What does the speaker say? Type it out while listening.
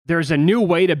There's a new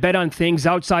way to bet on things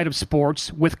outside of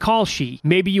sports with Kalshi.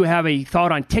 Maybe you have a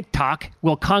thought on TikTok.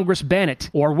 Will Congress ban it?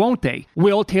 Or won't they?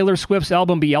 Will Taylor Swift's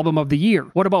album be Album of the Year?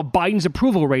 What about Biden's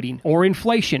approval rating? Or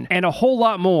inflation? And a whole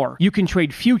lot more. You can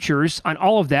trade futures on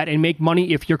all of that and make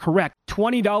money if you're correct.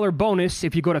 $20 bonus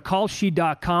if you go to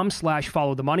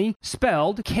kalshi.com/followthemoney,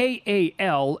 spelled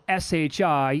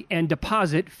KALSHI, and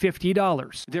deposit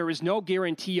 $50. There is no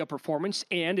guarantee of performance,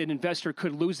 and an investor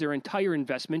could lose their entire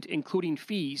investment, including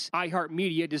fees.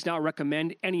 iHeartMedia does not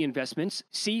recommend any investments.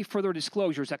 See further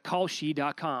disclosures at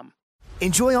kalshi.com.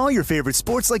 Enjoy all your favorite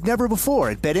sports like never before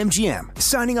at BetMGM.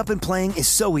 Signing up and playing is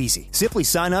so easy. Simply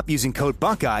sign up using code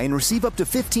Buckeye and receive up to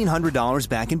 $1,500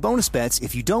 back in bonus bets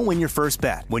if you don't win your first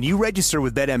bet. When you register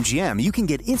with BetMGM, you can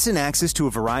get instant access to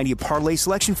a variety of parlay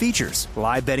selection features,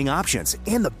 live betting options,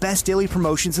 and the best daily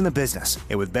promotions in the business.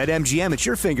 And with BetMGM at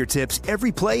your fingertips,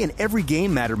 every play and every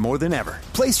game matter more than ever.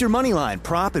 Place your moneyline,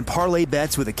 prop, and parlay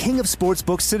bets with the king of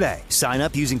sportsbooks today. Sign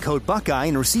up using code Buckeye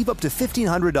and receive up to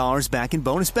 $1,500 back in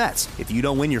bonus bets if you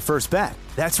don't win your first bet.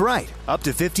 That's right, up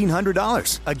to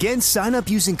 $1,500. Again, sign up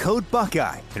using code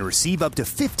Buckeye and receive up to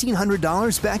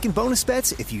 $1,500 back in bonus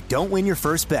bets if you don't win your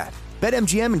first bet.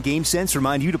 BetMGM and GameSense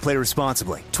remind you to play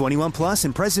responsibly. 21 plus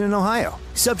and present in Ohio.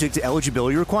 Subject to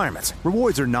eligibility requirements.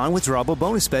 Rewards are non-withdrawable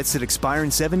bonus bets that expire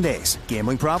in 7 days.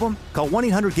 Gambling problem? Call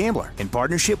 1-800-GAMBLER in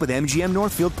partnership with MGM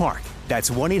Northfield Park. That's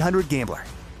 1-800-GAMBLER.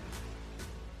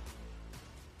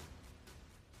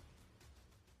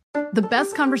 The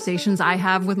best conversations I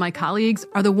have with my colleagues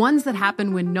are the ones that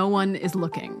happen when no one is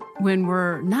looking, when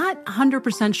we're not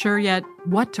 100% sure yet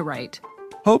what to write.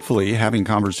 Hopefully, having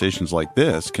conversations like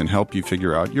this can help you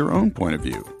figure out your own point of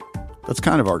view. That's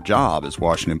kind of our job as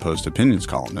Washington Post opinions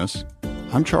columnists.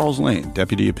 I'm Charles Lane,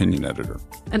 Deputy Opinion Editor.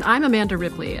 And I'm Amanda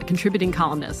Ripley, a contributing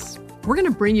columnist. We're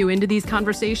going to bring you into these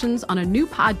conversations on a new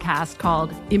podcast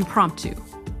called Impromptu.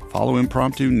 Follow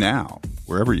Impromptu now,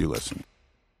 wherever you listen.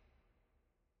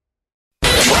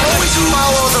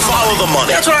 Follow the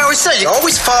money. That's what I always say. You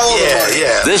always follow the money.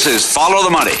 Yeah. This is Follow the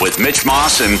Money with Mitch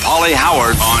Moss and Paulie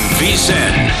Howard on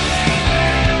VSiN.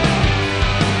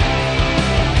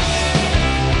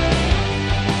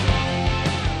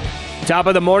 Top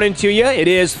of the morning to you. It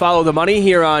is Follow the Money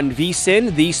here on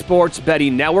VSiN, the Sports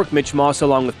Betting Network. Mitch Moss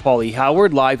along with Paulie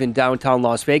Howard, live in downtown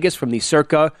Las Vegas from the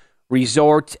Circa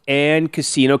Resort and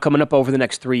Casino, coming up over the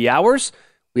next 3 hours.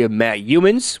 We have Matt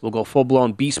Youmans. We'll go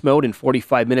full-blown beast mode in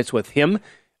 45 minutes with him.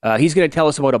 He's going to tell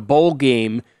us about a bowl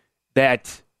game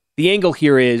that the angle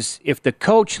here is if the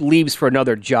coach leaves for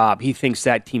another job, he thinks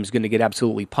that team's going to get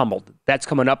absolutely pummeled. That's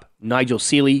coming up. Nigel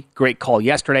Seeley, great call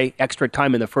yesterday. Extra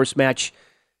time in the first match.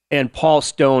 And Paul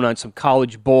Stone on some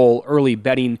college bowl early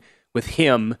betting with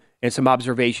him and some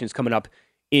observations coming up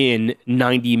in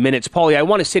 90 minutes. Paulie, I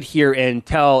want to sit here and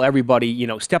tell everybody,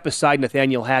 step aside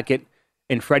Nathaniel Hackett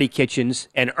and Freddie Kitchens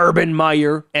and Urban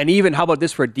Meyer, and even, how about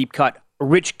this for a deep cut,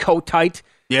 Rich Kotite.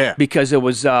 Yeah. Because it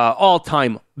was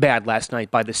all-time bad last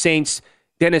night by the Saints.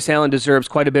 Dennis Allen deserves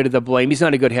quite a bit of the blame. He's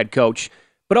not a good head coach.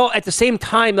 But at the same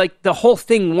time, the whole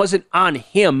thing wasn't on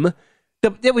him.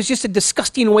 It was just a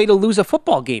disgusting way to lose a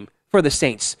football game for the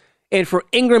Saints. And for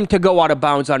Ingram to go out of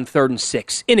bounds on 3rd and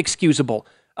 6, inexcusable.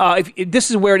 If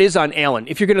this is where it is on Allen.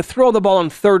 If you're going to throw the ball on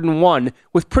 3rd and 1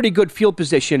 with pretty good field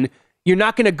position, you're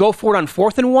not going to go for it on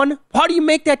 4th and 1? How do you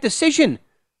make that decision?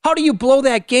 How do you blow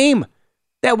that game?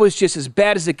 That was just as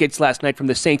bad as it gets last night from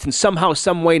the Saints, and somehow,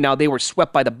 some way now they were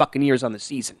swept by the Buccaneers on the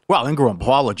season. Well, Ingram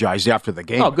apologized after the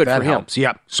game. Oh, good for him. Helps.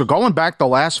 Yeah. So going back the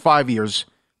last 5 years,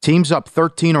 teams up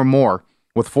 13 or more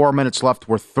with 4 minutes left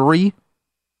were 3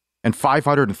 and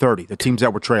 530, the teams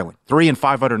that were trailing. 3 and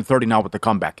 530 now with the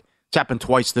comeback. It's happened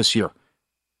twice this year.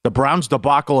 The Browns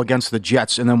debacle against the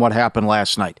Jets, and then what happened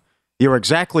last night. You're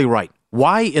exactly right.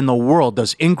 Why in the world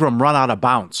does Ingram run out of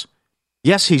bounds?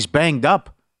 Yes, he's banged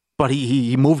up, but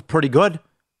he moved pretty good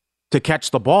to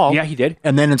catch the ball. Yeah, he did.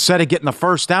 And then instead of getting the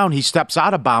first down, he steps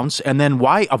out of bounds. And then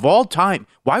why, of all time,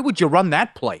 why would you run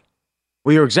that play?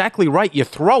 Well, you're exactly right. You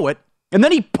throw it, and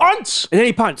then he punts.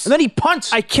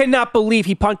 I cannot believe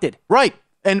he punted. Right.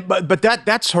 But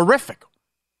that's horrific.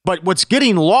 But what's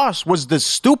getting lost was the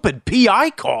stupid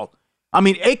PI call. I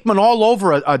mean, Aikman all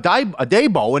over a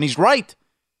Debo, and he's right.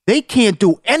 They can't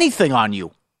do anything on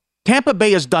you. Tampa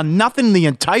Bay has done nothing the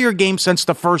entire game since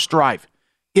the first drive.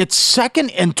 It's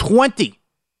 2nd and 20,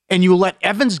 and you let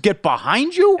Evans get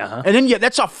behind you? Uh-huh. And then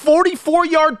that's a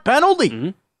 44-yard penalty.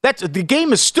 Mm-hmm. The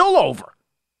game is still over.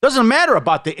 Doesn't matter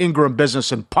about the Ingram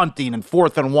business and punting and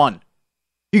 4th and 1.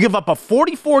 You give up a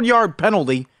 44-yard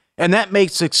penalty, and that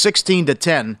makes it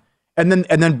 16-10, and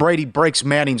then Brady breaks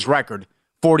Manning's record,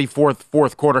 44th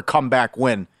fourth quarter comeback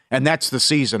win, and that's the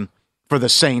season for the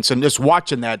Saints, and just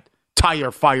watching that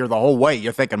tire fire the whole way,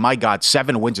 you're thinking, my God,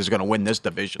 7 wins is going to win this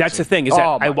division. That's the thing, is that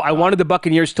I wanted the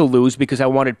Buccaneers to lose because I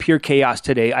wanted pure chaos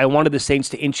today. I wanted the Saints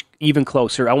to inch even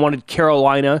closer. I wanted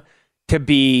Carolina to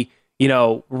be,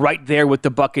 right there with the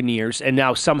Buccaneers. And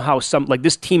now somehow,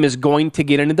 this team is going to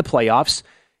get into the playoffs.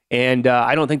 And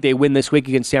I don't think they win this week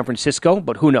against San Francisco,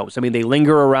 but who knows? I mean, they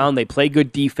linger around, they play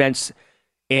good defense,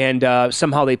 and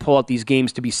somehow they pull out these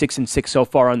games to be 6-6 so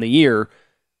far on the year.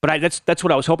 But that's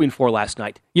what I was hoping for last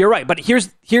night. You're right, but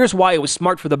here's why it was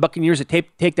smart for the Buccaneers to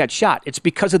take that shot. It's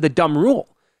because of the dumb rule.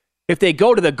 If they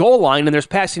go to the goal line and there's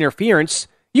pass interference,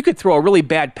 you could throw a really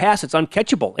bad pass that's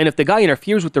uncatchable. And if the guy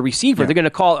interferes with the receiver, they're going to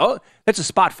call, that's a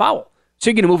spot foul. So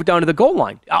you're going to move it down to the goal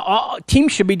line.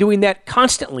 Teams should be doing that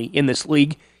constantly in this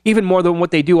league, even more than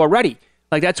what they do already.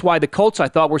 Like, that's why the Colts, I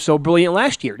thought, were so brilliant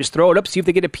last year. Just throw it up, see if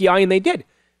they get a PI, and they did.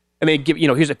 And they give,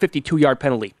 here's a 52-yard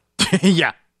penalty.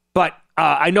 Yeah. But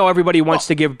I know everybody wants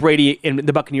to give Brady and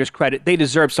the Buccaneers credit. They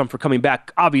deserve some for coming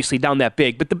back, obviously, down that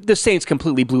big. But the Saints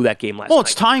completely blew that game last night. Well,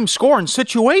 it's time, score, and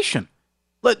situation.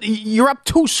 You're up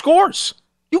 2 scores.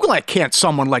 You can't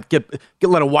someone let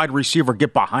a wide receiver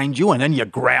get behind you and then you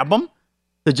grab them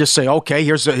to just say, okay,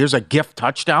 here's a gift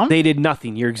touchdown. They did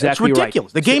nothing. You're exactly right. It's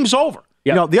ridiculous. The game's over.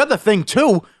 Yep. The other thing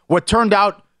too, what turned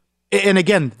out, and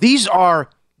again, these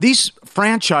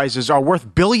franchises are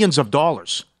worth billions of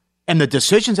dollars, and the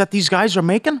decisions that these guys are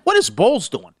making. What is Bowles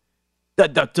doing?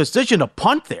 The decision to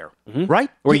punt there, right?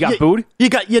 Where you got booed?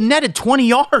 You netted 20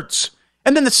 yards.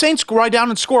 And then the Saints go right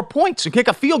down and score points and kick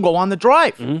a field goal on the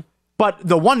drive. Mm-hmm. But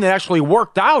the one that actually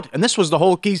worked out, and this was the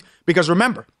whole key, because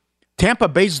remember, Tampa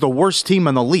Bay's the worst team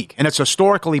in the league, and it's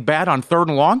historically bad on 3rd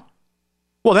and long.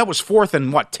 Well, that was 4th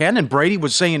and 10, and Brady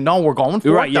was saying, no, we're going for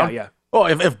it. Right, yeah. Oh,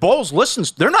 if Bowles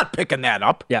listens, they're not picking that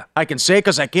up. Yeah. I can say it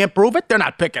because I can't prove it. They're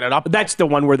not picking it up. But that's the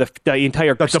one where the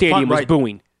entire stadium was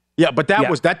booing. Yeah, but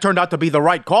that turned out to be the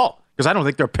right call, because I don't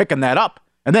think they're picking that up.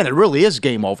 And then it really is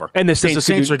game over. And the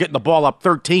Saints are getting the ball up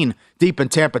 13 deep in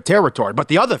Tampa territory. But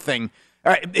the other thing,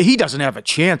 he doesn't have a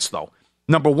chance, though.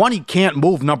 Number one, he can't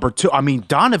move. Number two,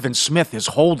 Donovan Smith is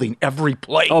holding every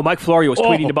play. Oh, Mike Florio was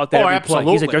tweeting about that every absolutely.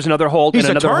 play. He's like, there's another hold and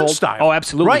another hold. Oh,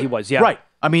 absolutely, right. He was, yeah. Right.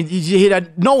 He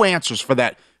had no answers for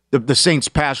that, the Saints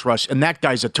pass rush, and that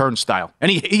guy's a turnstile.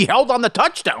 And he held on the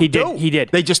touchdown, He did.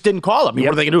 They just didn't call him.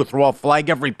 What are they going to do, throw a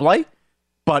flag every play?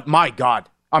 But, my God.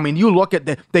 You look at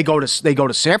they go to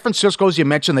San Francisco, as you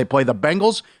mentioned. They play the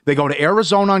Bengals. They go to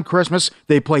Arizona on Christmas.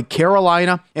 They play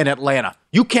Carolina and Atlanta.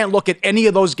 You can't look at any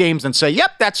of those games and say,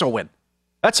 yep, that's a win.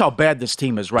 That's how bad this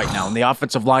team is right now in the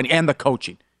offensive line and the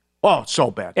coaching. Oh,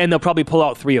 so bad. And they'll probably pull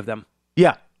out 3 of them.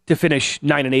 Yeah. To finish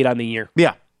 9-8 on the year.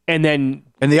 Yeah. And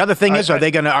the other thing is, are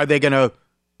they gonna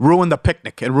ruin the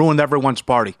picnic and ruin everyone's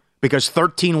party? Because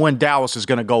 13-win Dallas is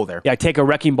going to go there. Yeah, take a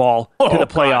wrecking ball to the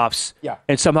playoffs. God. Yeah.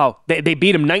 And somehow they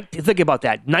beat them. Think about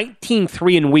that.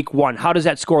 19-3 in week 1. How does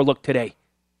that score look today?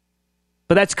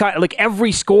 But that's kind of like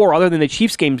every score other than the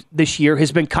Chiefs game this year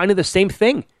has been kind of the same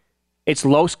thing. It's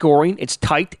low scoring. It's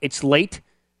tight. It's late.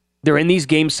 They're in these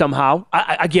games somehow.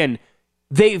 Again,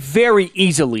 they very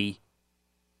easily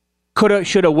coulda,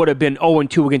 shoulda, woulda been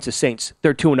 0-2 against the Saints.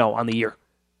 They're 2-0 on the year.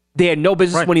 They had no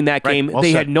business winning that game. Well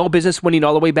they said. had no business winning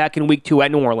all the way back in week 2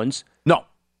 at New Orleans. No.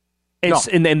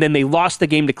 And then they lost the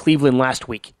game to Cleveland last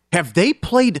week. Have they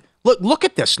played? Look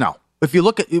at this now. If you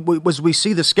look at as we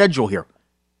see the schedule here,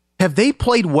 have they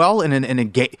played well in a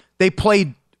game? They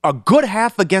played a good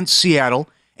half against Seattle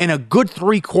and a good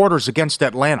 3 quarters against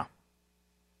Atlanta.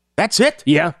 That's it.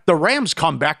 Yeah. The Rams'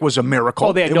 comeback was a miracle.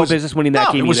 Oh, they had no business winning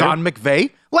that game. It was either. on McVay.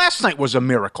 Last night was a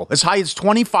miracle, as high as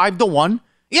 25-1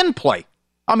 in play.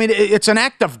 It's an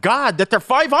act of God that they're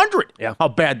 500. Yeah. How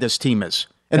bad this team is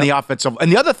in the offensive.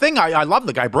 And the other thing, I love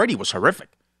the guy Brady was horrific.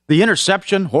 The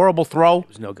interception, horrible throw. It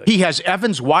was no good. He has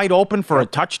Evans wide open for a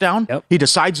touchdown. Yep. He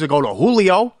decides to go to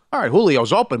Julio. All right,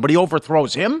 Julio's open, but he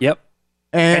overthrows him. Yep.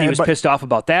 And he was pissed off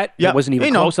about that. Yeah, It wasn't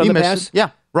even close on the pass. Yeah,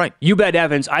 right. You bet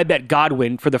Evans. I bet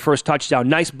Godwin for the first touchdown.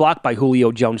 Nice block by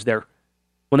Julio Jones there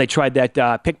when they tried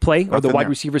that pick play or the wide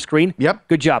receiver screen. Yep.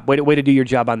 Good job. Way to do your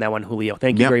job on that one, Julio.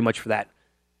 Thank you very much for that.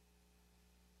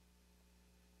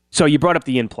 So you brought up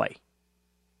the in-play.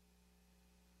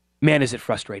 Man, is it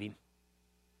frustrating.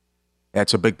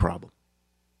 That's a big problem.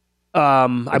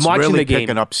 I'm watching really the game.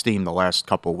 picking up steam the last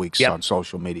couple of weeks on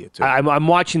social media, too. I'm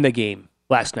watching the game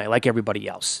last night like everybody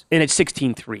else, and it's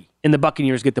 16-3, and the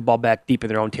Buccaneers get the ball back deep in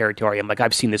their own territory. I'm like,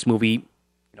 I've seen this movie,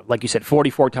 like you said,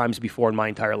 44 times before in my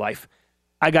entire life.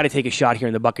 I got to take a shot here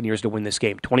in the Buccaneers to win this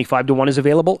game. 25-1 is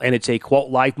available, and it's a,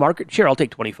 quote, live market. Sure, I'll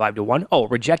take 25-1. Oh,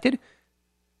 rejected?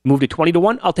 Moved to 20 to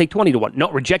 1. I'll take 20 to 1.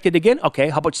 No, rejected again. Okay,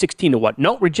 how about 16 to 1?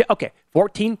 No, reject. Okay,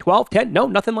 14, 12, 10. No,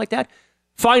 nothing like that.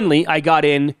 Finally, I got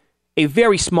in. A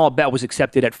very small bet was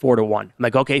accepted at 4 to 1. I'm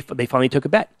like, okay, they finally took a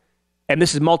bet. And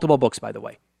this is multiple books, by the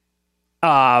way.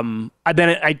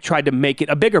 I tried to make it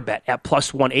a bigger bet at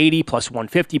plus 180, plus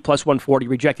 150, plus 140.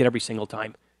 Rejected every single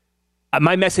time.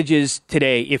 My message is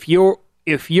today: if you're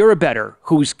a bettor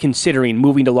who's considering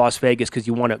moving to Las Vegas because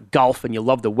you want to golf and you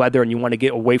love the weather and you want to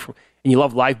get away from and you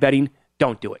love live betting,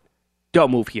 don't do it.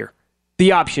 Don't move here.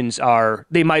 The options are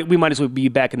we might as well be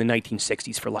back in the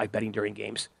 1960s for live betting during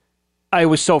games. I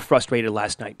was so frustrated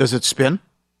last night. Does it spin?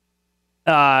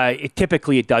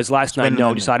 Typically it does. Last night,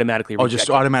 no, just automatically reject. Oh, just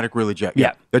automatically reject.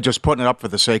 Yeah. They're just putting it up for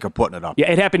the sake of putting it up.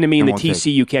 Yeah, it happened to me in the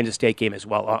TCU Kansas State game as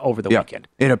well over the weekend.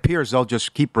 It appears they'll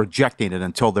just keep rejecting it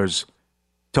until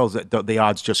the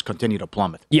odds just continue to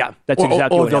plummet. Yeah, that's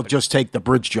exactly or what they'll happened. just take the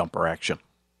bridge jumper action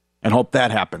and hope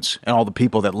that happens. And all the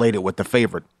people that laid it with the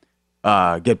favorite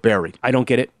get buried. I don't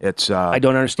get it. I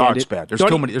don't understand it's it. bad.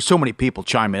 There's so many people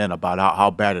chiming in about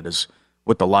how bad it is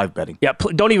with the live betting. Yeah,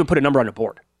 don't even put a number on the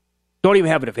board. Don't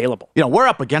even have it available. We're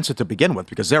up against it to begin with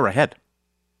because they're ahead.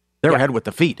 They're ahead with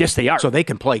the feet. Yes, they are. So they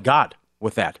can play God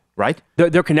with that, right?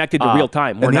 They're connected to real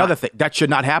time. And the other thing, that should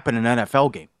not happen in an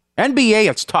NFL game. NBA,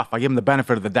 it's tough. I give them the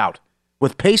benefit of the doubt.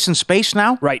 With pace and space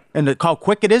now, right? And how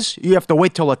quick it is, you have to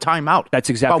wait till a timeout. That's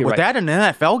exactly right. But with that in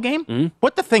an NFL game,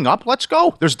 put the thing up. Let's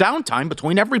go. There's downtime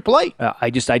between every play.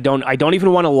 I don't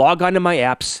even want to log onto my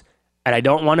apps, and I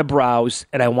don't want to browse,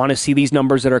 and I want to see these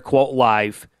numbers that are quote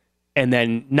live, and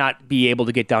then not be able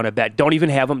to get down a bet. Don't even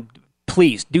have them.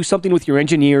 Please do something with your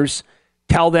engineers.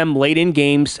 Tell them late in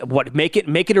games make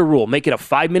it a rule. Make it a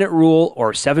 5-minute rule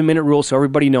or a 7-minute rule, so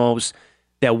everybody knows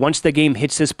that once the game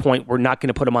hits this point, we're not going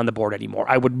to put them on the board anymore.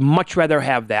 I would much rather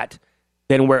have that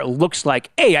than where it looks like,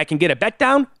 hey, I can get a bet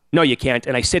down. No, you can't.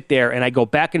 And I sit there and I go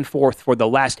back and forth for the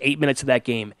last 8 minutes of that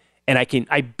game, and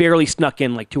I barely snuck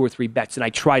in like 2 or 3 bets, and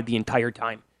I tried the entire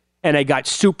time, and I got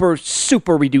super,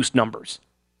 super reduced numbers.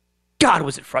 God,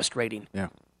 was it frustrating. Yeah.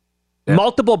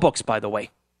 Multiple books, by the way.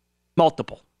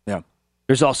 Multiple. Yeah.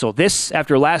 There's also this.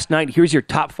 After last night, here's your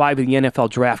top 5 of the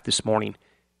NFL draft this morning.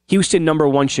 Houston, number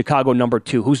 1. Chicago, number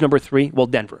 2. Who's number 3? Well,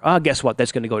 Denver. Guess what?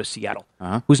 That's going to go to Seattle.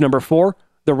 Who's number 4?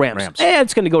 The Rams.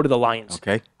 It's going to go to the Lions.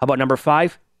 Okay. How about number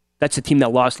 5? That's the team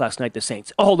that lost last night, the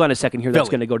Saints. Oh, hold on a second here. That's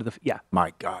going to go to the... Yeah.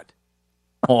 My God.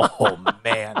 Oh,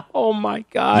 man. Oh, my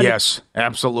God. Yes,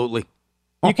 absolutely.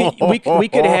 We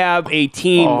could have a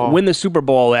team win the Super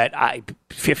Bowl at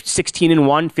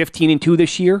 16-1, 15-2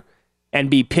 this year, and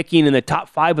be picking in the top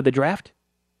 5 of the draft.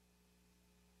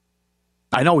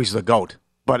 I know he's the GOAT,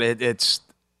 but it's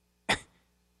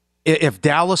if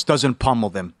Dallas doesn't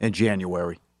pummel them in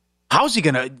January, how's he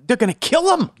gonna? They're gonna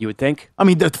kill him. You would think. I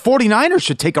mean, the 49ers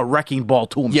should take a wrecking ball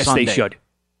to him. Yes, Sunday. they should.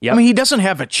 Yep. I mean, he doesn't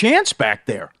have a chance back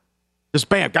there. Just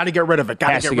bam, got to get rid of it.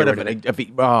 Got to get rid of it.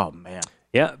 Oh man.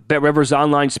 Yeah, BetRivers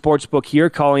Online Sportsbook here,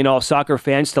 calling all soccer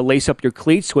fans to lace up your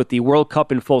cleats with the World Cup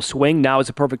in full swing. Now is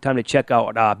the perfect time to check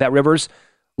out BetRivers.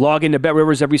 Log into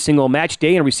BetRivers every single match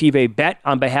day and receive a bet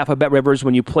on behalf of BetRivers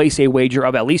when you place a wager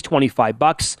of at least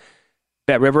 $25.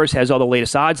 BetRivers has all the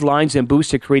latest odds, lines, and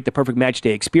boosts to create the perfect match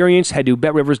day experience. Head to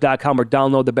BetRivers.com or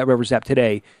download the BetRivers app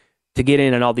today to get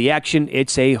in on all the action.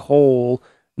 It's a whole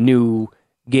new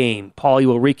game. Paulie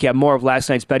will recap more of last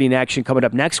night's betting action coming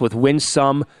up next with Win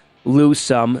Some, Lose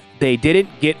Some. They didn't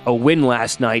get a win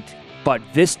last night, but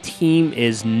this team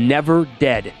is never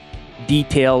dead.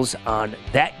 Details on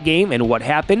that game and what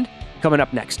happened coming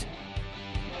up next.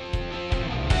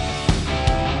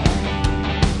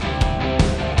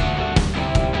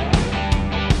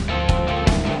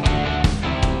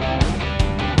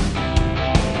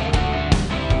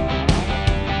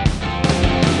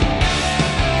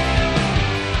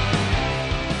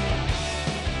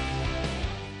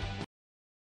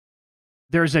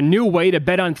 There's a new way to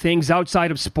bet on things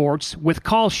outside of sports with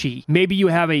Kalshi. Maybe you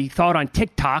have a thought on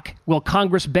TikTok. Will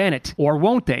Congress ban it? Or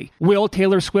won't they? Will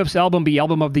Taylor Swift's album be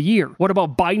Album of the Year? What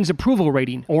about Biden's approval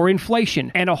rating or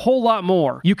inflation? And a whole lot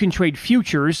more. You can trade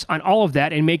futures on all of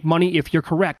that and make money if you're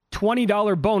correct.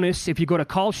 $20 bonus if you go to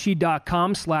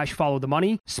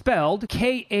kalshi.com/followthemoney, spelled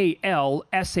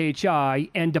KALSHI,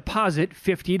 and deposit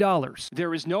 $50.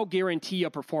 There is no guarantee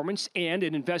of performance, and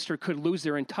an investor could lose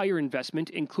their entire investment,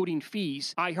 including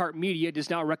fees. iHeartMedia does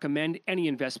not recommend any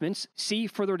investments. See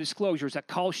further disclosures at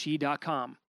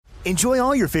kalshi.com. Enjoy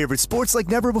all your favorite sports like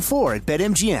never before at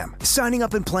BetMGM. Signing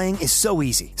up and playing is so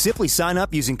easy. Simply sign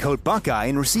up using code Buckeye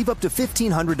and receive up to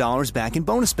 $1,500 back in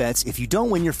bonus bets if you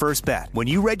don't win your first bet. When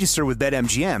you register with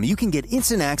BetMGM, you can get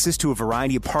instant access to a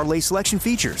variety of parlay selection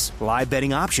features, live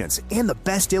betting options, and the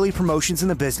best daily promotions in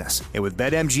the business. And with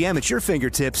BetMGM at your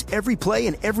fingertips, every play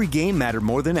and every game matter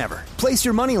more than ever. Place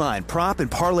your moneyline, prop,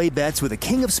 and parlay bets with the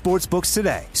king of sportsbooks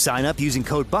today. Sign up using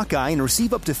code Buckeye and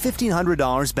receive up to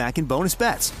 $1,500 back in bonus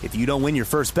bets if you don't win your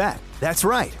first bet. That's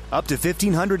right, up to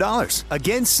 $1,500.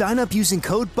 Again, sign up using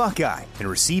code Buckeye and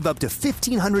receive up to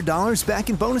 $1,500 back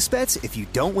in bonus bets if you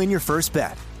don't win your first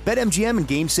bet. BetMGM and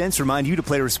GameSense remind you to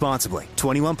play responsibly.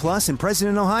 21 plus and present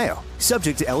in Ohio.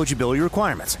 Subject to eligibility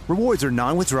requirements. Rewards are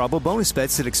non-withdrawable bonus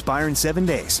bets that expire in 7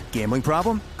 days. Gambling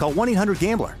problem? Call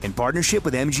 1-800-GAMBLER in partnership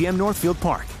with MGM Northfield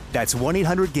Park. That's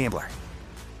 1-800-GAMBLER.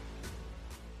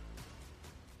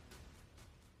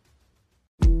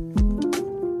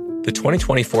 The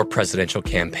 2024 presidential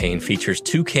campaign features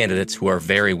two candidates who are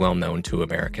very well known to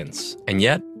Americans. And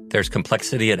yet, there's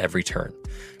complexity at every turn.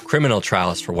 Criminal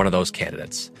trials for one of those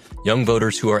candidates. Young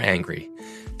voters who are angry.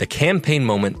 The Campaign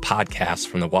Moment podcast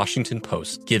from the Washington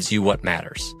Post gives you what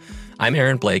matters. I'm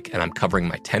Aaron Blake, and I'm covering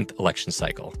my 10th election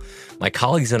cycle. My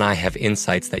colleagues and I have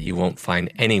insights that you won't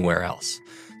find anywhere else.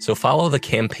 So follow The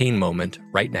Campaign Moment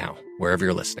right now, wherever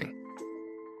you're listening.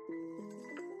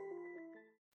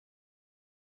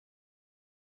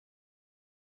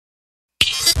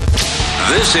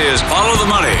 This is Follow the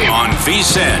Money on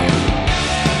VSiN.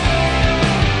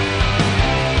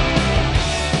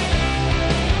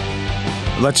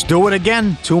 Let's do it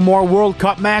again. 2 more World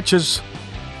Cup matches.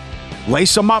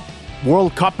 Lace them up.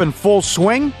 World Cup in full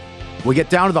swing. We get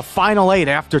down to the final 8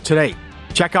 after today.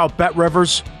 Check out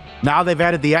BetRivers. Now they've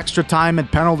added the extra time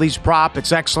and penalties prop.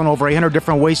 It's excellent. Over 800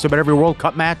 different ways to bet every World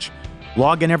Cup match.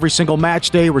 Log in every single match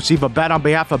day. Receive a bet on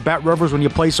behalf of BetRivers when you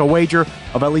place a wager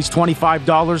of at least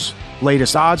 $25.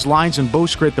 Latest odds, lines, and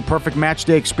boosts. Create the perfect match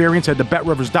day experience. Head to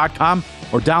BetRivers.com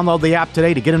or download the app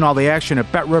today to get in all the action at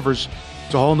BetRivers.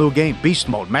 It's a whole new game. Beast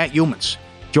mode. Matt Humans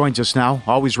joins us now.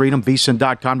 Always read him.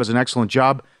 VSiN.com does an excellent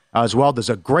job as well. Does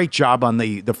a great job on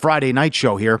the Friday night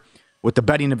show here with the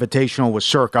betting invitational with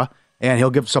Circa. And he'll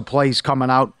give some plays coming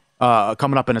up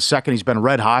in a second. He's been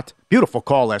red hot. Beautiful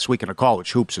call last week in the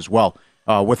college hoops as well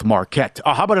with Marquette.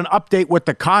 How about an update with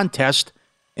the contest?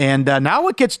 And now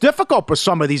it gets difficult for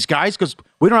some of these guys because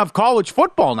we don't have college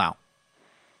football now.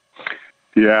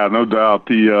 Yeah, no doubt.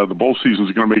 The bowl season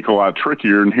is going to make it a lot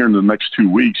trickier. And here in the next 2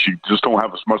 weeks, you just don't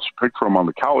have as much to pick from on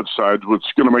the college side, which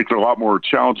is going to make it a lot more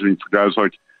challenging for guys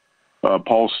like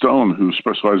Paul Stone, who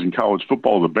specializes in college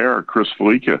football, the Bear, Chris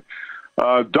Felica.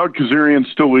 Doug Kazarian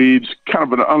still leads,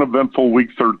 kind of an uneventful Week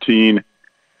 13.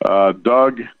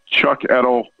 Doug, Chuck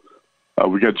Edel,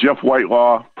 we got Jeff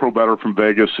Whitelaw, pro bettor from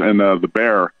Vegas, and the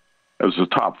Bear as the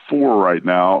top 4 right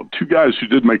now. 2 guys who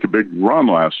did make a big run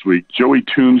last week. Joey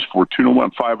Toombs, Fortuna,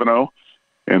 went 5-0,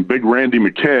 and Big Randy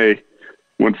McKay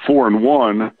went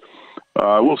 4-1.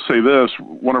 I will say this,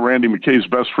 one of Randy McKay's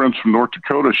best friends from North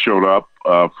Dakota showed up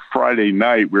Friday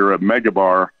night. We were at Mega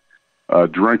Bar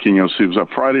drinking. It was that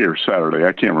Friday or Saturday.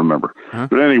 I can't remember.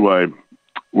 But anyway,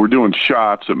 we're doing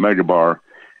shots at Mega Bar,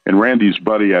 and Randy's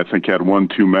buddy, I think, had one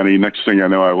too many. Next thing I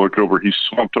know, I look over, he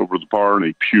slumped over the bar, and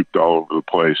he puked all over the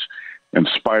place. And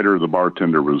Spider, the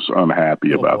bartender, was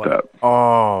unhappy about that.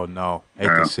 Oh, no. Hate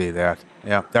to see that.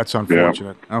 Yeah, that's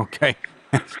unfortunate. Yeah. Okay.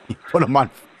 Put him on.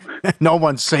 No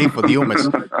one's safe with humans.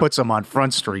 Puts them on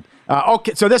Front Street.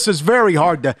 Okay, so this is very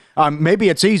hard to maybe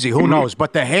it's easy. Who knows?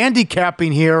 But the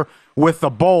handicapping here with the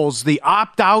bowls, the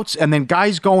opt-outs, and then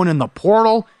guys going in the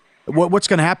portal, what's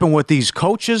going to happen with these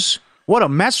coaches? What a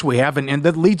mess we have, and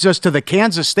that leads us to the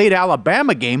Kansas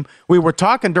State-Alabama game. We were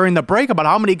talking during the break about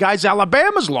how many guys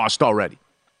Alabama's lost already.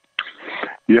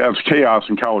 Yeah, it's chaos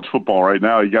in college football right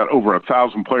now. You got over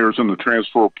 1,000 players in the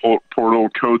transfer portal,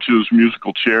 coaches,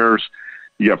 musical chairs.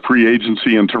 You got free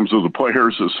agency in terms of the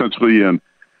players, essentially, and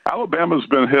Alabama's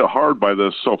been hit hard by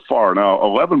this so far. Now,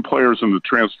 11 players in the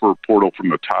transfer portal from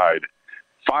the Tide,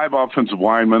 5 offensive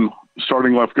linemen,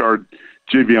 starting left guard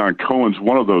Javion Cohen's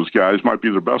one of those guys, might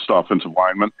be their best offensive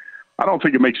lineman. I don't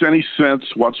think it makes any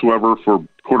sense whatsoever for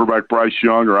quarterback Bryce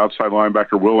Young or outside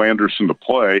linebacker Will Anderson to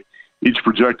play, each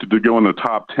projected to go in the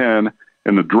top 10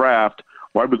 in the draft.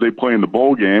 Why would they play in the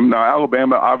bowl game? Now,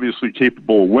 Alabama obviously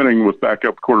capable of winning with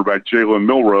backup quarterback Jalen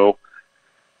Milroe,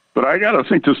 but I got to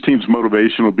think this team's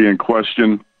motivation will be in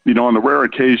question. You know, on the rare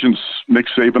occasions Nick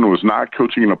Saban was not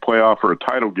coaching in a playoff or a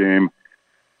title game,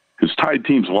 his Tide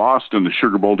teams lost in the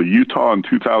Sugar Bowl to Utah in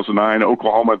 2009,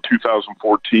 Oklahoma in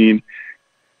 2014.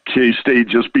 K-State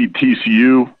just beat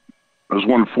TCU has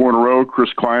won 4 in a row.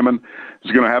 Chris Kleiman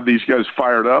is going to have these guys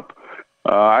fired up.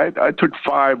 I took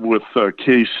 5 with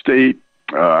K-State.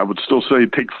 I would still say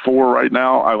take 4 right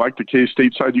now. I like the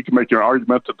K-State side. You can make an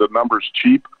argument that the number's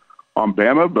cheap on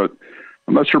Bama, but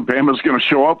I'm not sure Bama's going to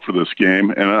show up for this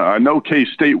game, and I know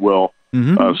K-State will.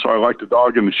 So I like the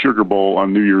dog in the Sugar Bowl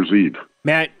on New Year's Eve.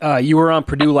 Matt, you were on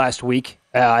Purdue last week,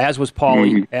 as was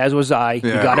Paulie, as was I.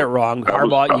 Yeah. You got it wrong.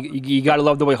 Harbaugh, you got to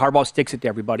love the way Harbaugh sticks it to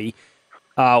everybody.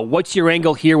 What's your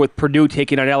angle here with Purdue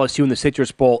taking on LSU in the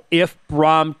Citrus Bowl if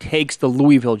Brom takes the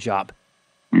Louisville job?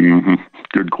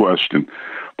 Good question.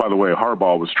 By the way,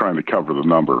 Harbaugh was trying to cover the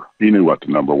number. He knew what the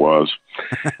number was.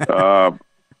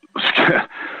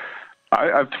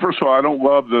 First of all, I don't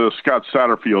love the Scott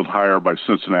Satterfield hire by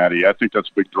Cincinnati. I think that's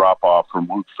a big drop-off from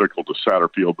Luke Fickell to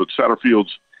Satterfield. But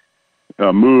Satterfield's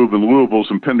move and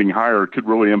Louisville's impending hire could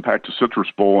really impact the Citrus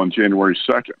Bowl on January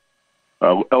 2nd.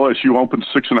 LSU opened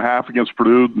 6.5 against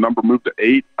Purdue. The number moved to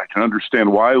 8. I can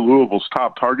understand why. Louisville's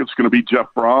top target's going to be Jeff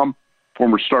Brom,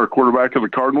 former star quarterback of the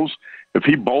Cardinals. If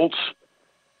he bolts,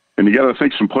 and you got to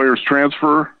think some players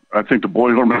transfer, I think the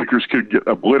Boilermakers could get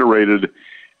obliterated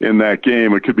in that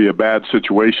game. It could be a bad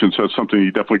situation, so it's something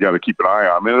you definitely got to keep an eye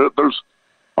on. I mean, there's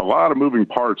a lot of moving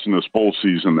parts in this bowl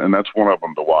season, and that's one of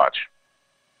them to watch.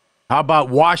 How about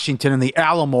Washington in the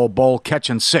Alamo Bowl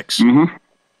catching 6?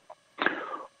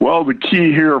 Well, the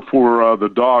key here for the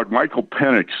dog, Michael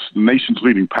Penix, the nation's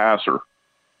leading passer,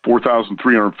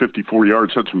 4,354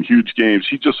 yards, had some huge games.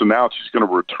 He just announced he's going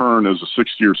to return as a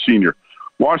sixth-year senior.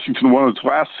 Washington won its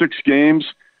last 6 games,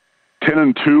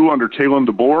 10-2 under Kalen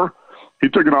DeBoer. He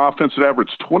took an offense that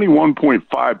averaged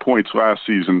 21.5 points last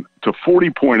season to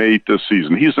 40.8 this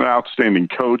season. He's an outstanding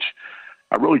coach.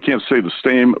 I really can't say the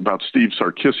same about Steve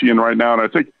Sarkisian right now, and I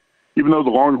think even though the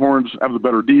Longhorns have the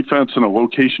better defense and a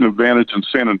location advantage in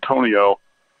San Antonio,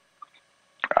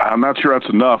 I'm not sure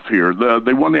that's enough here.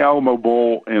 They won the Alamo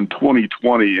Bowl in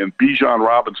 2020, and Bijan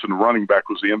Robinson, running back,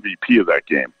 was the MVP of that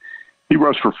game. He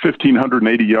rushed for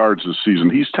 1,580 yards this season.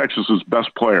 He's Texas's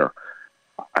best player.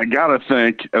 I got to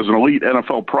think, as an elite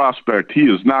NFL prospect, he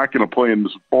is not going to play in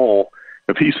this bowl.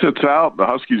 If he sits out, the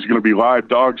Huskies are going to be live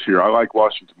dogs here. I like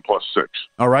Washington +6.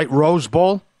 All right, Rose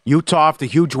Bowl. Utah after a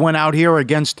huge win out here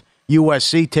against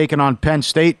USC, taking on Penn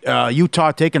State.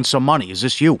 Utah taking some money. Is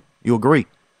this you? You agree?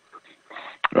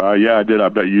 Yeah, I did. I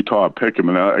bet Utah would pick him.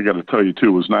 And I got to tell you, too,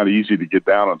 it was not easy to get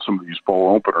down on some of these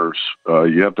bowl openers.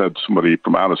 You have to have somebody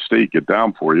from out of state get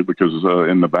down for you because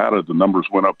in Nevada, the numbers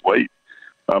went up late.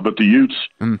 But the Utes,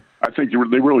 I think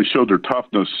they really showed their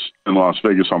toughness in Las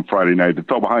Vegas on Friday night. They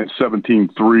fell behind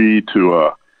 17-3 to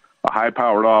a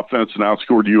high-powered offense and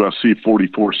outscored USC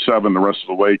 44-7 the rest of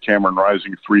the way. Cameron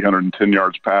Rising, 310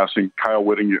 yards passing. Kyle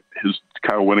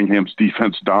Whittingham's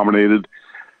defense dominated.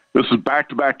 This is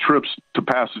back-to-back trips to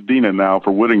Pasadena now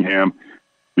for Whittingham.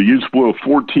 The Utes blew a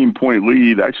 14-point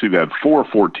lead. Actually, they had 4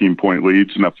 14-point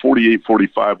leads, and a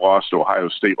 48-45 loss to Ohio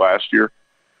State last year.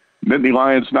 Nittany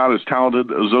Lions not as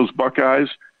talented as those Buckeyes.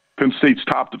 Penn State's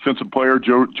top defensive player,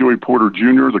 Joey Porter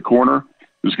Jr., the corner,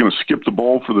 is going to skip the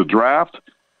bowl for the draft.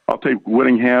 I'll take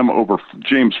Whittingham over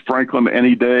James Franklin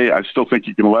any day. I still think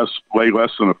you can lay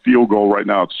less than a field goal right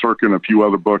now at Circa and a few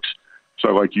other books. So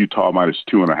I like Utah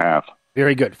 -2.5.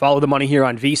 Very good. Follow the money here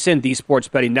on VSiN, the Sports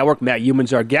Betting Network. Matt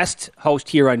Youmans, our guest, host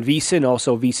here on VSiN,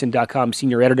 also VSiN.com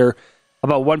senior editor. How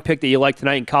about one pick that you like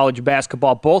tonight in college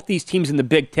basketball? Both these teams in the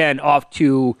Big Ten off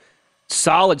to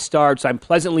solid starts. I'm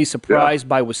pleasantly surprised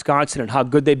by Wisconsin and how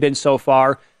good they've been so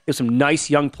far. There's some nice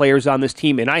young players on this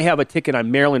team, and I have a ticket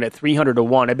on Maryland at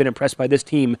 300-1. I've been impressed by this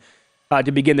team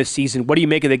to begin this season. What do you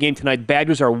make of the game tonight?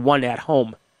 Badgers are 1 at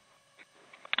home.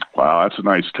 Wow, that's a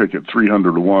nice ticket,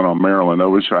 300-1 on Maryland. I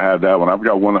wish I had that one. I've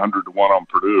got 100-1 on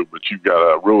Purdue, but you've got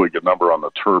a really good number on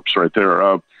the Terps right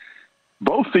there.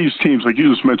 Both these teams, like you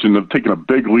just mentioned, have taken a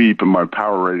big leap in my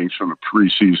power ratings from the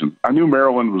preseason. I knew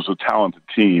Maryland was a talented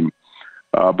team,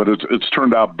 but it's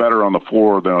turned out better on the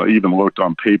floor than it even looked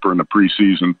on paper in the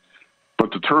preseason.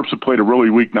 But the Terps have played a really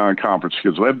weak non-conference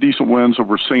schedule. They have decent wins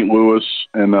over St. Louis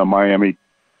and Miami.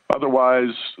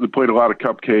 Otherwise, they played a lot of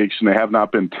cupcakes, and they have not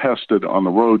been tested on the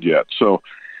road yet. So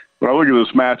when I look at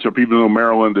this matchup, even though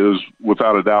Maryland is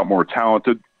without a doubt more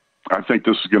talented, I think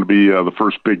this is going to be the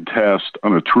first big test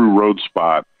on a true road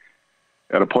spot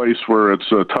at a place where it's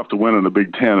tough to win in the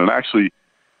Big Ten. And actually,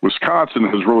 Wisconsin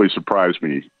has really surprised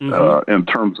me in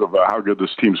terms of how good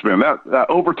this team's been. That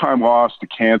overtime loss to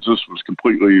Kansas was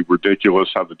completely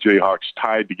ridiculous, how the Jayhawks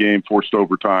tied the game, forced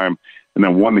overtime, and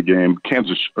then won the game.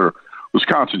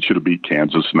 Wisconsin should have beat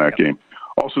Kansas in that game.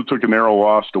 Also took a narrow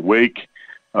loss to Wake.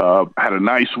 Had a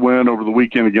nice win over the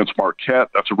weekend against Marquette.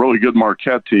 That's a really good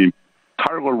Marquette team.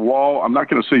 Tyler Wall, I'm not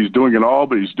going to say he's doing it all,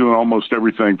 but he's doing almost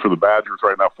everything for the Badgers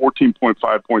right now.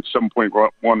 14.5 points,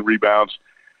 7.1 rebounds.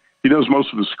 He does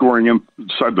most of the scoring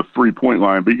inside the three-point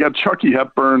line. But you got Chucky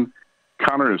Hepburn,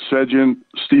 Connor Essegian,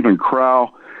 Stephen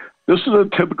Crowell. This is a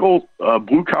typical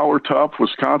blue-collar, tough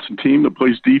Wisconsin team that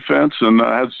plays defense and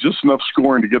has just enough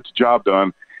scoring to get the job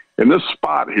done. In this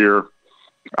spot here,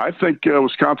 I think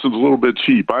Wisconsin's a little bit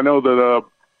cheap. I know that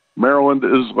Maryland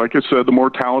is, like I said, the more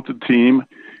talented team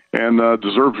and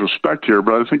deserves respect here,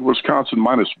 but I think Wisconsin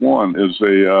 -1 is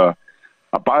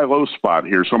a buy low spot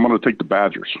here, so I'm going to take the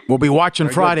Badgers. We'll be watching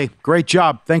Friday. Good. Great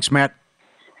job. Thanks, Matt.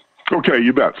 Okay,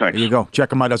 you bet. Thanks. There you go.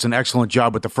 Check him out. Does an excellent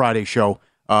job with the Friday show,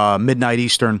 midnight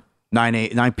Eastern,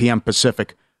 9 p.m.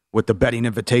 Pacific, with the Betting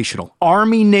Invitational.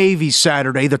 Army-Navy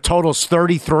Saturday. The total's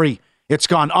 33. It's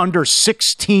gone under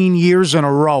 16 years in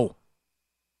a row.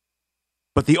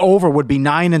 But the over would be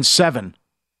 9-7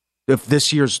 if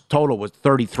this year's total was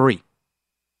 33.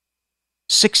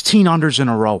 16 unders in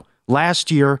a row. Last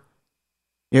year,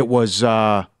 it was,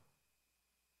 I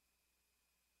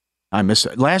missed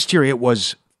it. Last year, it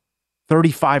was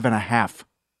 35.5,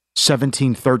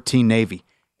 17-13 Navy.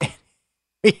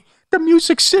 The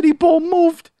Music City Bowl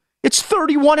moved. It's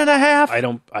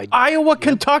 31.5. Iowa,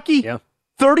 Kentucky. Yeah.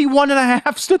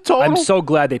 31.5's the total. I'm so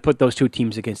glad they put those two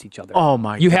teams against each other. Oh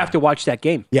my! You have to watch that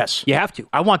game. Yes, you have to.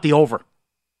 I want the over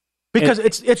because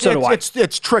it's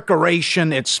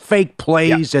trickeration. It's fake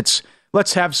plays. Yeah. It's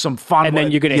let's have some fun. And then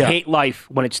you're going to hate life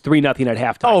when it's 3-0 at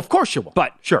halftime. Oh, of course you will.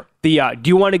 But sure. Do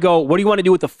you want to go? What do you want to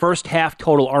do with the first half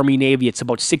total Army Navy? It's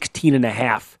about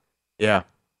 16.5. Yeah,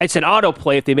 it's an auto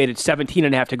play if they made it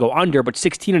 17.5 to go under, but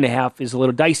 16.5 is a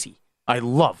little dicey. I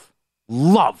love.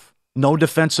 No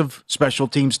defensive special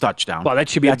teams touchdown. Well, that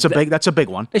should be that's a big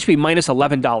one. That should be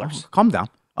 -$11. Oh, calm down.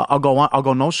 I'll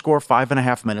go no score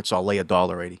 5.5 minutes. I'll lay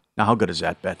 $1.80. Now, how good is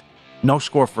that bet? No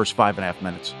score first 5.5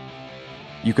 minutes.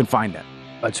 You can find that.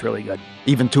 That's really good.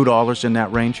 Even $2 in that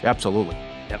range. Absolutely.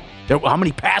 Yep. How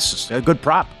many passes? A good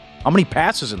prop. How many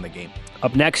passes in the game?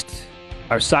 Up next,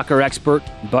 our soccer expert,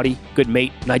 buddy, good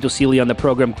mate, Nigel Seeley on the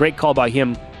program. Great call by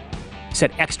him.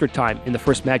 Set extra time in the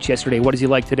first match yesterday. What is he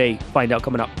like today? Find out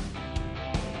coming up.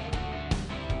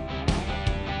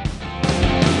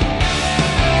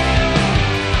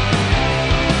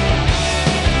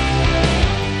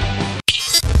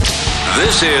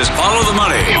 This is Follow the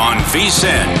Money on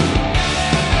VSiN.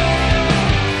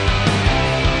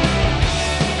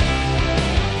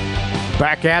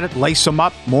 Back at it, lace them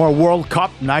up. More World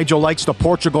Cup. Nigel likes the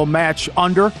Portugal match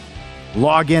under.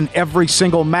 Log in every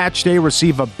single match day.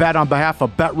 Receive a bet on behalf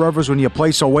of Bet Rivers when you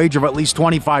place a wager of at least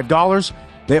 $25.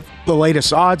 They have the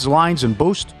latest odds, lines, and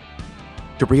boost.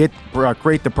 To create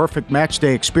the perfect match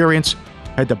day experience,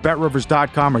 head to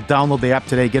BetRivers.com or download the app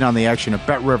today. Get on the action at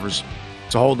Bet Rivers.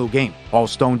 It's a whole new game. Paul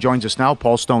Stone joins us now.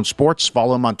 Paul Stone Sports.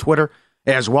 Follow him on Twitter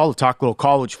as well to talk a little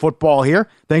college football here.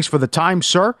 Thanks for the time,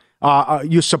 sir.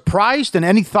 You surprised, and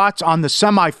any thoughts on the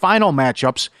semifinal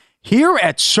matchups here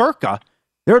at Circa?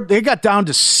 They got down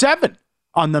to 7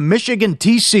 on the Michigan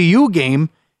TCU game.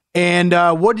 And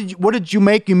what did you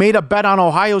make? You made a bet on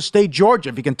Ohio State, Georgia.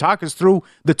 If you can talk us through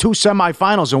the two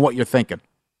semifinals and what you're thinking.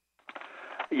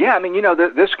 Yeah, I mean,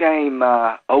 this game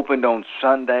opened on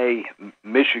Sunday.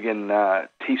 Michigan,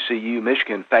 TCU,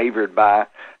 Michigan favored by,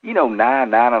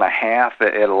 9.5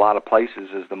 at a lot of places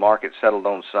as the market settled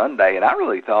on Sunday. And I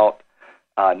really thought,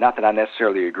 not that I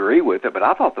necessarily agree with it, but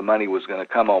I thought the money was going to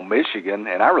come on Michigan,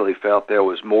 and I really felt there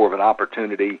was more of an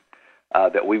opportunity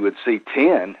that we would see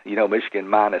 10, Michigan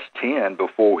 -10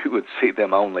 before we would see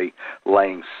them only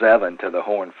laying 7 to the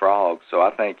Horned Frogs. So I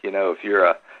think, if you're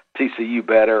a TCU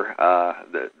better,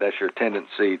 that's your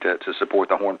tendency to support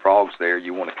the Horned Frogs there.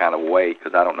 You want to kind of wait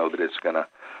because I don't know that it's going to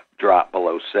drop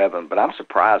below 7. But I'm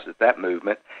surprised at that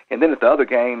movement. And then at the other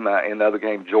game,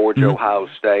 Georgia, Ohio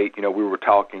State, we were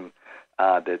talking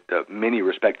that many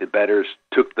respected bettors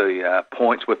took the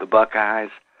points with the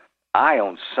Buckeyes.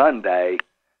 On Sunday,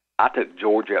 I took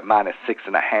Georgia at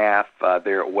 -6.5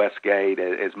 there at Westgate.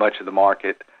 As much of the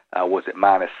market was at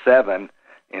 -7,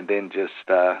 and then just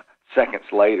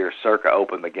seconds later, Circa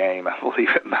opened the game, I believe,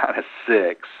 at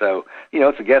 -6. So,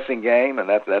 it's a guessing game, and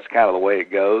that's kind of the way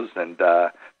it goes. And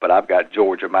but I've got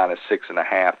Georgia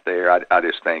 -6.5 there. I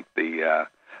just think the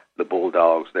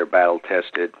Bulldogs, they're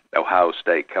battle-tested. Ohio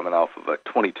State coming off of a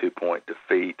 22-point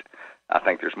defeat. I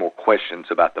think there's more questions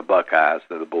about the Buckeyes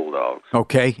than the Bulldogs.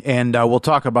 Okay, and we'll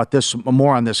talk about this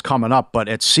more on this coming up. But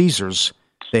at Caesars,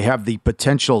 they have the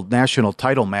potential national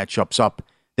title matchups up.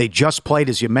 They just played,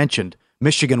 as you mentioned.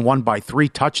 Michigan won by 3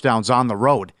 touchdowns on the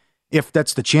road. If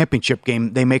that's the championship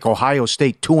game, they make Ohio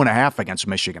State 2.5 against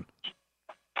Michigan.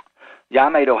 Yeah, I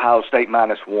made Ohio State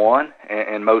 -1,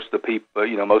 and most of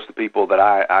the people that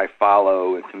I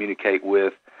follow and communicate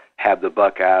with have the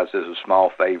Buckeyes as a small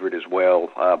favorite as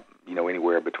well.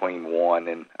 Anywhere between 1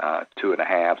 and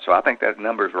 2.5. So I think that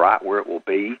number's right where it will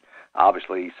be.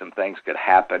 Obviously, some things could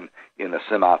happen in the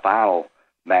semifinal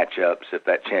matchups if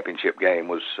that championship game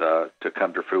was to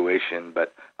come to fruition,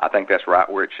 but I think that's right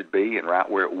where it should be and right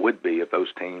where it would be if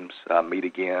those teams meet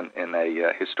again in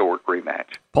a historic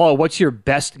rematch. Paul, what's your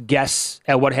best guess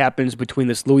at what happens between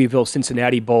this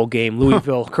Louisville-Cincinnati bowl game?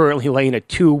 Louisville currently laying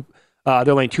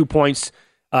they're laying 2 points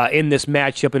in this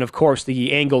matchup, and of course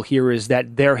the angle here is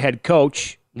that their head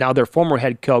coach, now their former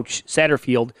head coach,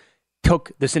 Satterfield,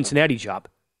 took the Cincinnati job.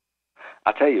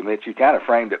 I tell you, Mitch, you kind of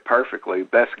framed it perfectly.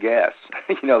 Best guess.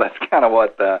 That's kind of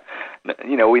what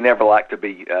we never like to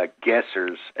be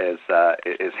guessers as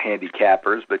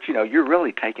handicappers, but you're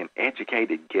really taking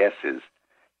educated guesses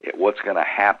at what's going to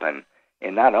happen.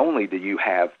 And not only do you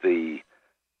have the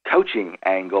coaching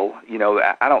angle,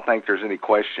 I don't think there's any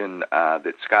question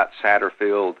that Scott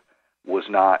Satterfield was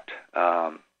not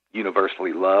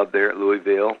universally loved there at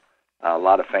Louisville. A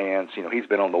lot of fans, he's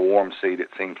been on the warm seat, it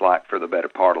seems like, for the better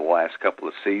part of the last couple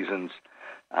of seasons.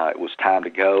 It was time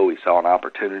to go. He saw an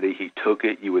opportunity. He took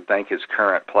it. You would think his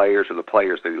current players, or the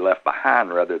players that he left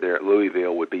behind, rather, there at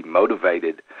Louisville, would be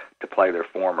motivated to play their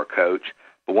former coach.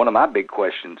 But one of my big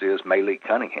questions is Malik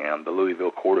Cunningham, the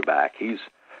Louisville quarterback. He's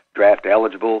draft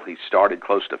eligible. He started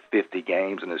close to 50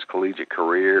 games in his collegiate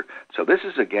career. So this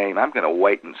is a game I'm going to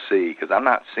wait and see, because I'm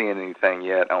not seeing anything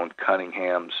yet on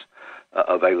Cunningham's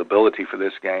availability for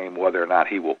this game, whether or not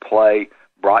he will play.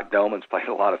 Brock Doman's played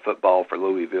a lot of football for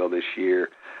Louisville this year,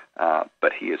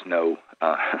 but he is no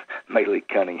Malik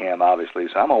Cunningham, obviously.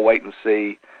 So I'm going to wait and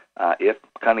see. If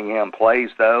Cunningham plays,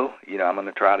 though, I'm going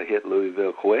to try to hit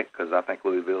Louisville quick, because I think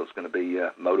Louisville is going to be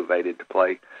motivated to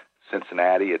play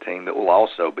Cincinnati, a team that will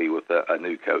also be with a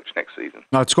new coach next season.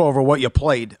 Now let's go over what you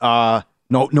played.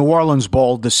 New Orleans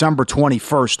Bowl, December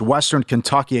 21st, Western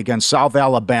Kentucky against South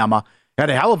Alabama. Had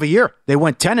a hell of a year. They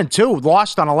went 10-2,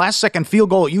 lost on a last-second field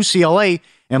goal at UCLA,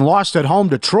 and lost at home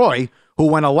to Troy, who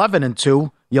went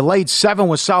 11-2. You laid 7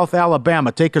 with South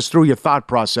Alabama. Take us through your thought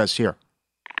process here.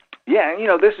 Yeah,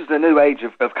 this is the new age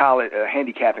of college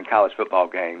handicapping college football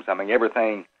games. I mean,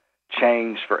 everything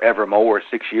changed forevermore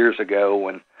 6 years ago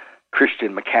when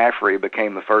Christian McCaffrey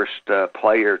became the first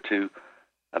player to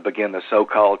begin the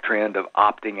so-called trend of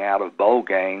opting out of bowl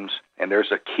games. And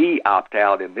there's a key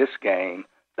opt-out in this game,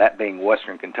 that being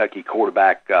Western Kentucky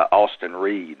quarterback Austin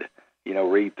Reed.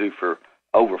 Reed threw for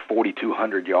over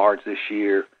 4,200 yards this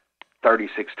year,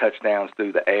 36 touchdowns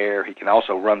through the air. He can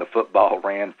also run the football,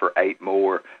 ran for 8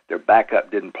 more. Their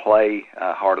backup didn't play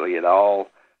hardly at all.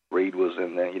 Reed was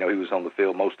he was on the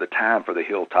field most of the time for the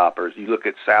Hilltoppers. You look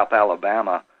at South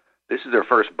Alabama, this is their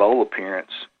first bowl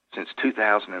appearance since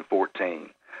 2014.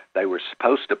 They were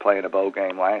supposed to play in a bowl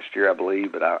game last year, I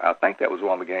believe, but I think that was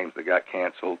one of the games that got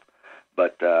canceled.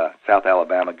 But South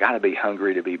Alabama got to be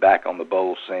hungry to be back on the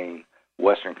bowl scene.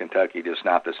 Western Kentucky just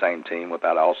not the same team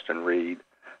without Austin Reed.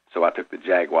 So I took the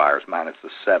Jaguars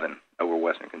 -7 over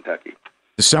Western Kentucky.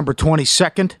 December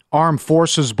 22nd, Armed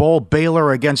Forces Bowl,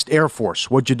 Baylor against Air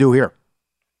Force. What'd you do here?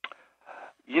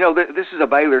 This is a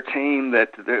Baylor team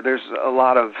that there's a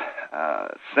lot of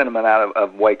sentiment out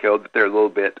of Waco that they're a little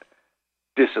bit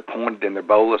disappointed in their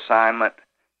bowl assignment.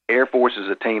 Air Force is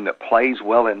a team that plays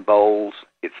well in bowls.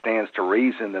 It stands to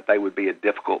reason that they would be a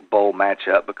difficult bowl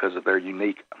matchup because of their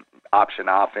unique option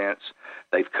offense.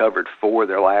 They've covered 4 of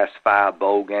their last 5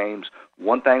 bowl games.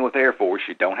 One thing with Air Force,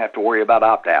 you don't have to worry about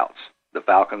opt-outs. The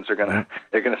Falcons are gonna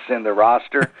send their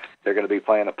roster. They're going to be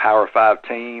playing a Power 5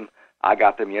 team. I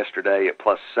got them yesterday at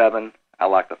 +7. I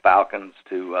like the Falcons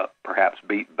to perhaps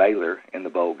beat Baylor in the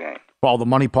bowl game. Paul the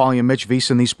Money, Paulie and Mitch,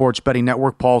 VSiN, the Sports Betting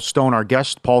Network. Paul Stone, our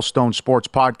guest, Paul Stone Sports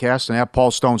Podcast, and at Paul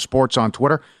Stone Sports on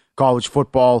Twitter, college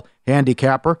football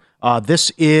handicapper.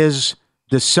 This is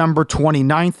December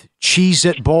 29th,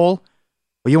 Cheez-It Bowl.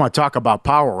 Well, you want to talk about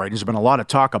power ratings. There's been a lot of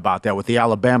talk about that with the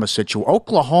Alabama situation.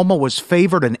 Oklahoma was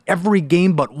favored in every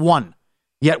game but one,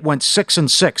 yet went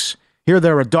 6-6. Here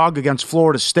they're a dog against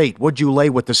Florida State. What'd you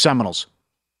lay with the Seminoles?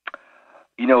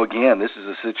 Again, this is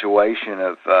a situation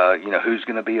of, who's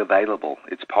going to be available.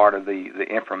 It's part of the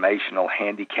informational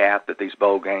handicap that these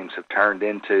bowl games have turned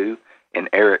into. And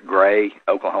Eric Gray,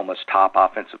 Oklahoma's top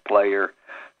offensive player,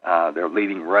 their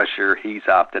leading rusher, he's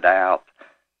opted out.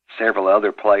 Several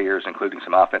other players, including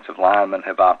some offensive linemen,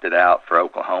 have opted out for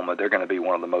Oklahoma. They're going to be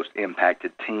one of the most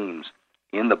impacted teams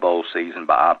in the bowl season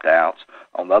by opt-outs.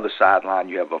 On the other sideline,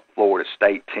 you have a Florida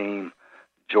State team.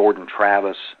 Jordan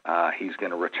Travis, he's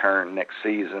going to return next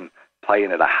season,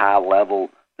 playing at a high level.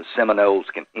 the Seminoles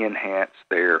can enhance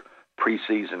their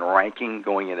preseason ranking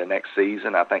going into next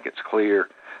season. I think it's clear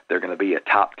they're going to be a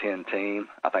top 10 team.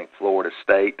 I think Florida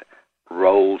State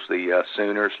rolls the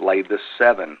Sooners, laid the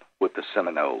 7 with the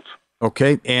Seminoles.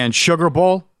 Okay, and Sugar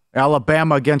Bowl,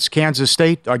 Alabama against Kansas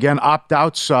State. Again,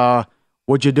 opt-outs.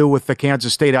 What'd you do with the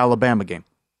Kansas State-Alabama game?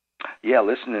 Yeah,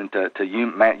 listening to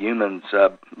Matt Humans,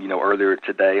 earlier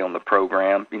today on the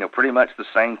program, pretty much the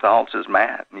same thoughts as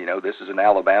Matt. This is an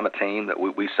Alabama team that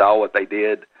we saw what they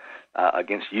did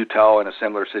against Utah in a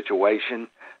similar situation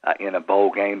in a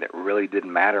bowl game that really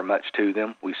didn't matter much to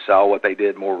them. We saw what they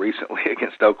did more recently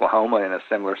against Oklahoma in a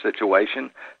similar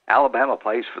situation. Alabama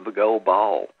plays for the gold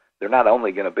ball. They're not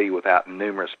only going to be without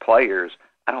numerous players,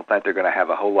 I don't think they're going to have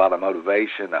a whole lot of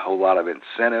motivation, a whole lot of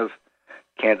incentive.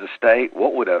 Kansas State,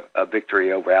 what would a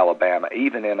victory over Alabama,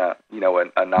 even in a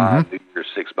non-New Year's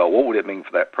Six bowl, what would it mean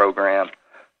for that program?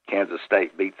 Kansas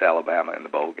State beats Alabama in the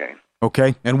bowl game.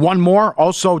 Okay, and one more,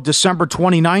 also December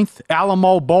 29th,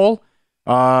 Alamo Bowl,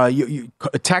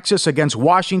 Texas against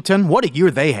Washington. What a year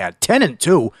they had,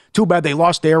 10-2. Too bad they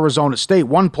lost to Arizona State.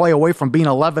 One play away from being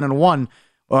 11-1.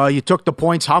 You took the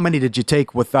points. How many did you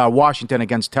take with Washington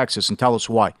against Texas, and tell us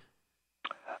why?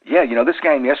 Yeah, this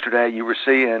game yesterday, you were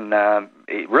seeing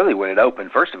it really when it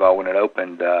opened. First of all, when it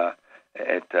opened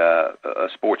at a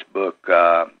sports book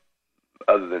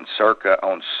other than Circa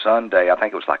on Sunday, I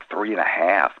think it was like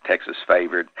 3.5 Texas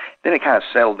favored. Then it kind of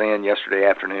settled in yesterday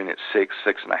afternoon at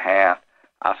 6.5.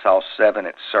 I saw 7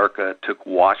 at Circa, took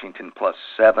Washington plus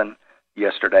 7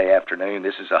 yesterday afternoon.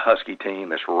 This is a Husky team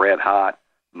that's red hot.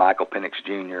 Michael Penix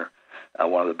Jr.,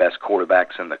 one of the best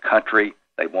quarterbacks in the country.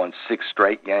 They won 6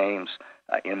 straight games.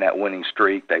 In that winning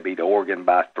streak, they beat Oregon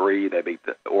by 3. They beat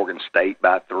Oregon State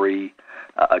by 3.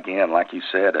 Again, like you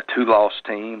said, a 2-loss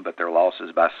team, but their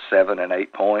losses by 7 and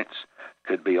 8 points.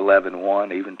 Could be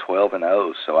 11-1, even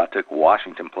 12-0. So I took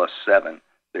Washington plus 7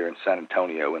 there in San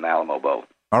Antonio in the Alamo Bowl.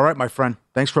 All right, my friend.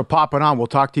 Thanks for popping on. We'll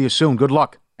talk to you soon. Good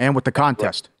luck, and with the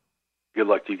contest. Good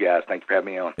luck to you guys. Thank you for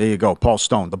having me on. There you go, Paul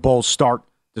Stone. The Bowls start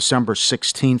December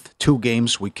 16th. 2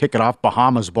 games. We kick it off,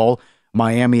 Bahamas Bowl,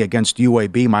 Miami against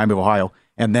UAB, Miami of Ohio.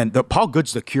 And then Paul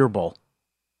Good's the Cure Bowl.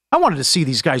 I wanted to see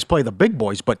these guys play the big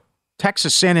boys, but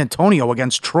Texas San Antonio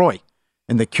against Troy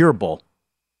in the Cure Bowl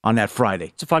on that Friday.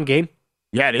 It's a fun game.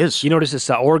 Yeah, it is. You notice this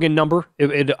Oregon number?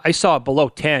 I saw it below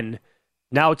 10.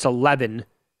 Now it's 11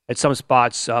 at some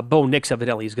spots. Bo Nix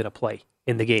evidently is going to play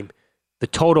in the game. The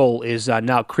total is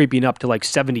now creeping up to like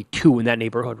 72 in that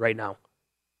neighborhood right now.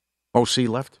 OC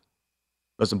left?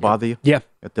 Doesn't bother you? Yeah.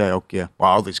 Yeah. Wow,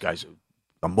 all these guys,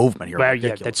 the movement here. Well,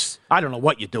 yeah, I don't know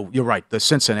what you do. You're right. The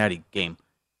Cincinnati game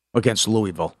against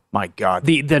Louisville. My God.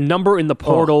 The number in the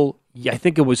portal, I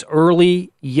think it was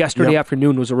early yesterday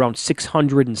afternoon, was around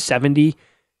 670,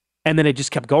 and then it just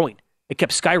kept going. It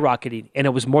kept skyrocketing, and it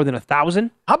was more than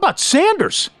 1,000. How about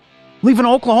Sanders leaving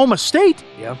Oklahoma State?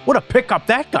 Yeah. What a pickup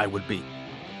that guy would be.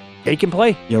 They can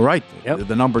play. You're right. Yep.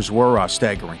 The numbers were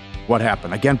staggering. What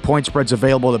happened? Again, point spreads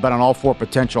available to bet on all 4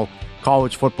 potential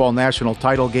college football national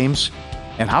title games.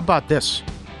 And how about this?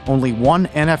 Only one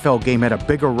NFL game had a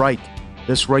bigger right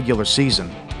this regular season.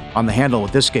 On the handle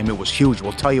with this game, it was huge.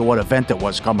 We'll tell you what event it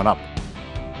was coming up.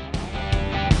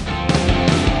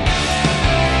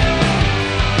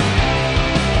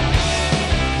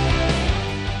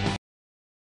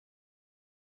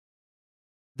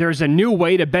 There's a new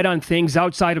way to bet on things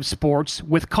outside of sports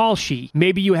with Kalshi.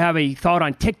 Maybe you have a thought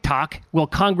on TikTok. Will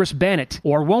Congress ban it?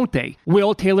 Or won't they?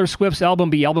 Will Taylor Swift's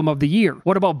album be Album of the Year?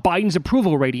 What about Biden's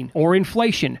approval rating or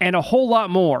inflation? And a whole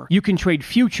lot more. You can trade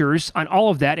futures on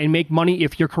all of that and make money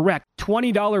if you're correct.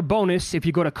 $20 bonus if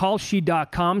you go to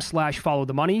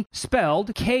kalshi.com/followthemoney,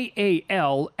 spelled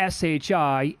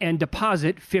KALSHI, and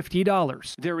deposit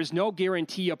 $50. There is no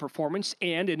guarantee of performance,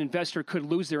 and an investor could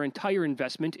lose their entire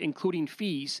investment, including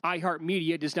fees.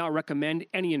 iHeartMedia does not recommend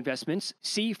any investments.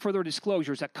 See further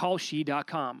disclosures at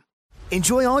kalshi.com.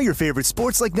 Enjoy all your favorite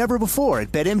sports like never before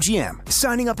at BetMGM.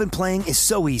 Signing up and playing is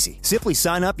so easy. Simply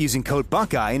sign up using code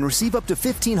Buckeye and receive up to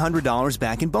 $1,500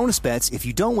 back in bonus bets if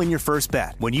you don't win your first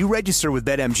bet. When you register with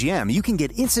BetMGM, you can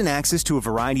get instant access to a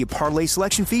variety of parlay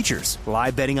selection features,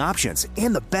 live betting options,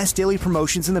 and the best daily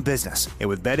promotions in the business. And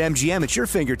with BetMGM at your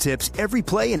fingertips, every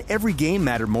play and every game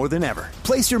matter more than ever.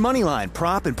 Place your moneyline,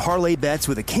 prop, and parlay bets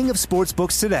with the king of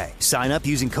sportsbooks today. Sign up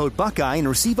using code Buckeye and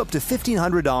receive up to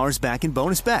 $1,500 back in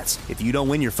bonus bets if you don't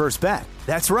win your first bet.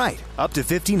 That's right, up to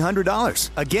 $1,500.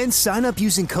 Again, sign up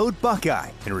using code Buckeye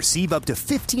and receive up to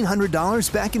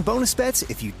 $1,500 back in bonus bets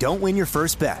if you don't win your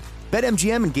first bet.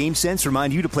 BetMGM and GameSense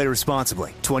remind you to play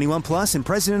responsibly. 21 plus and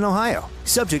present in Ohio.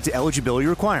 Subject to eligibility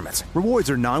requirements. Rewards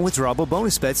are non-withdrawable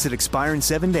bonus bets that expire in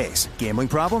 7 days. Gambling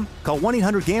problem? Call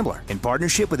 1-800-GAMBLER in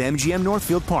partnership with MGM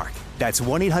Northfield Park. That's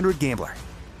 1-800-GAMBLER.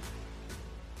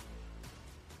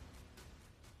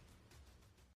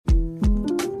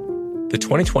 The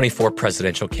 2024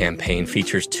 presidential campaign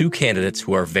features two candidates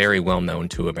who are very well known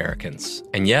to Americans.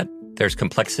 And yet, there's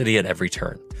complexity at every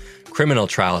turn. Criminal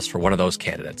trials for one of those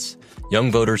candidates.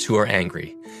 Young voters who are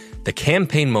angry. The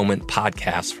Campaign Moment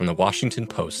podcast from the Washington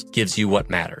Post gives you what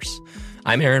matters.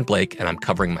 I'm Aaron Blake, and I'm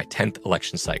covering my 10th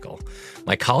election cycle.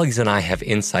 My colleagues and I have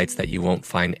insights that you won't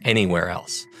find anywhere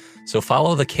else. So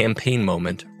follow the Campaign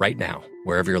Moment right now,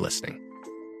 wherever you're listening.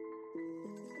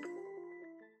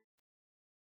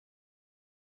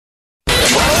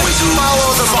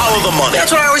 Follow the money.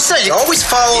 That's what I always say. You always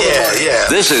follow the money. Yeah.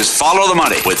 This is Follow the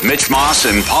Money with Mitch Moss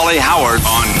and Paulie Howard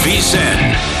on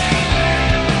VSiN.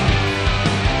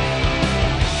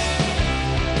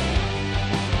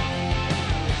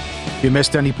 If you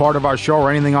missed any part of our show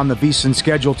or anything on the VSiN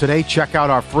schedule today, check out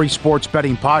our free sports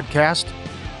betting podcast.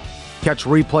 Catch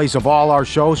replays of all our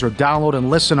shows or download and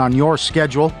listen on your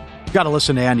schedule. You got to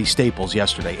listen to Andy Staples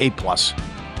yesterday, A+.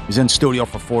 He's in studio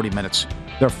for 40 minutes.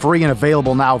 They're free and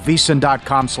available now,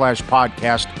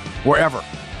 vsin.com/podcast, wherever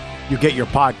you get your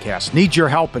podcast. Need your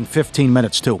help in 15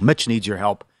 minutes, too. Mitch needs your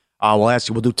help. We'll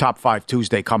do Top 5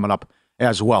 Tuesday coming up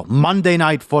as well. Monday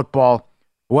Night Football,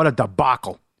 what a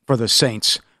debacle for the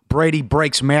Saints. Brady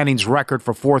breaks Manning's record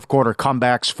for fourth quarter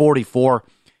comebacks, 44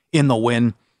 in the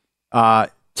win.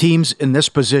 Teams in this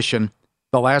position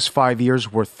the last 5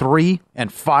 years were 3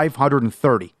 and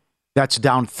 530. That's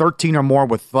down 13 or more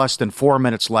with less than 4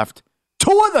 minutes left.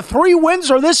 2 of the 3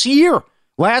 wins are this year.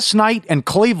 Last night and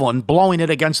Cleveland blowing it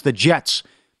against the Jets.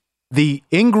 The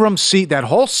Ingram that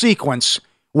whole sequence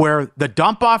where the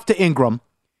dump off to Ingram,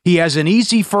 he has an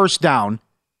easy first down.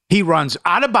 He runs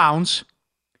out of bounds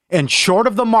and short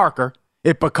of the marker.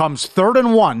 It becomes 3rd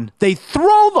and 1. They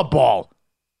throw the ball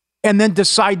and then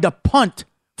decide to punt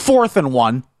 4th and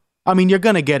 1. I mean, you're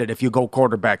going to get it if you go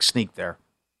quarterback sneak there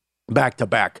back to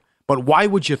back. But why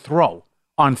would you throw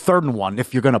on 3rd and 1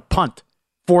 if you're going to punt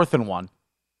 4th and 1?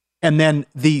 And then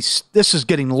this is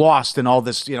getting lost in all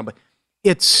this, but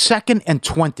it's 2nd and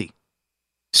 20,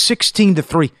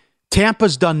 16-3.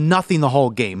 Tampa's done nothing the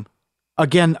whole game.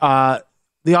 Again,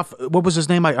 what was his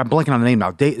name? I'm blanking on the name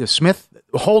now. Smith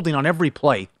holding on every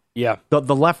play. Yeah,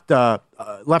 the left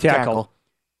tackle.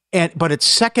 But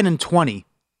it's 2nd and 20,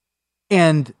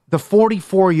 and the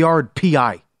 44-yard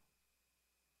PI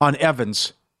on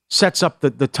Evans sets up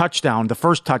the touchdown, the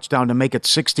first touchdown, to make it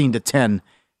 16-10.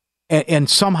 And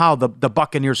somehow the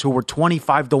Buccaneers, who were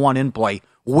 25-1 in play,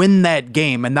 win that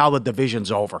game, and now the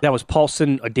division's over. That was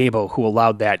Paulson Adebo who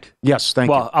allowed that. Yes, thank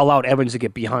you. Allowed Evans to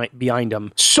get behind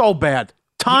him. So bad.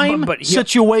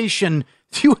 Situation.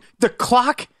 The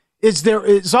clock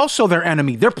is also their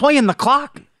enemy. They're playing the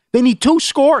clock. They need 2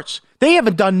 scores. They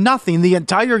haven't done nothing the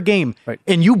entire game. Right.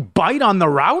 And you bite on the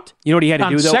route? You know what he had to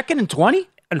do, though? 2nd and 20?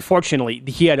 Unfortunately,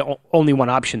 he had only one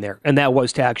option there, and that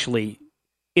was to actually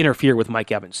interfere with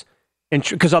Mike Evans. And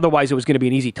because otherwise it was going to be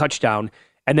an easy touchdown.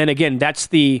 And then again, that's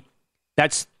to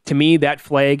me that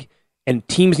flag, and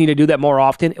teams need to do that more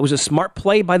often. It was a smart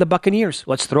play by the Buccaneers.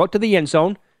 Let's throw it to the end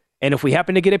zone, and if we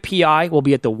happen to get a PI, we'll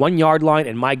be at the 1-yard line,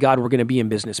 and my God, we're going to be in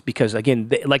business. Because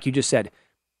again, like you just said,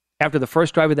 after the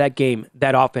first drive of that game,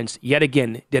 that offense yet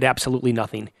again did absolutely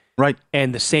nothing. Right.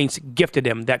 And the Saints gifted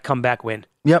him that comeback win.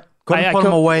 Yep. Couldn't put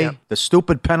him away. Yeah. The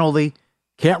stupid penalty.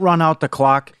 Can't run out the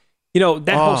clock. That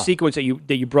whole sequence that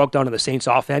you broke down to the Saints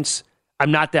offense, I'm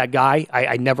not that guy.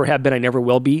 I never have been. I never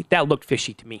will be. That looked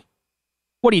fishy to me.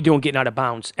 What are you doing getting out of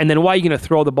bounds? And then why are you going to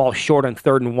throw the ball short on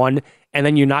 3rd and 1, and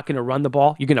then you're not going to run the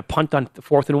ball? You're going to punt on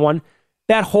 4th and 1?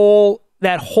 That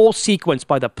whole sequence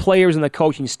by the players and the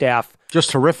coaching staff.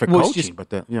 Just horrific coaching.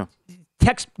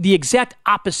 Text the exact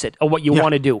opposite of what you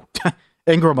want to do.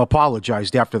 Ingram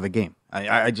apologized after the game.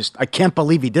 I can't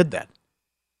believe he did that.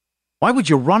 Why would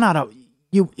you run out of...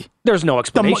 There's no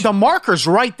explanation. The marker's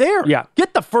right there. Yeah.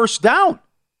 Get the first down.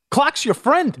 Clock's your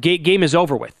friend. Game is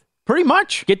over with. Pretty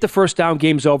much. Get the first down,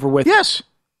 game's over with. Yes.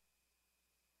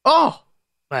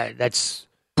 That's...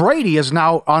 Brady is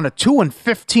now on a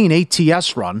 2-15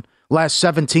 ATS run, last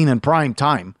 17 in prime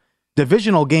time.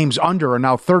 Divisional games under are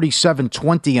now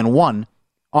 37-20-1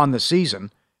 on the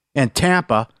season, and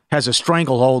Tampa has a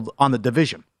stranglehold on the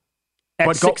division. At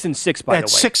 6-6, by the way. At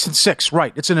 6-6,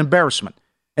 right. It's an embarrassment.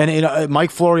 And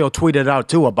Mike Florio tweeted out,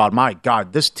 too, about, my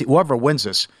God, whoever wins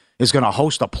this is going to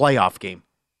host a playoff game.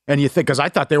 And you think, because I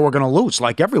thought they were going to lose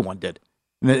like everyone did.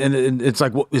 And it's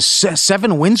like, well, is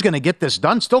 7 wins going to get this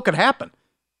done? Still could happen.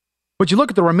 But you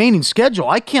look at the remaining schedule,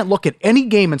 I can't look at any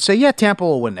game and say, yeah, Tampa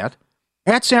will win that.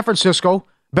 At San Francisco,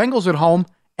 Bengals at home,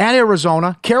 at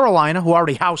Arizona, Carolina, who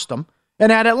already housed them,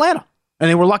 and at Atlanta. And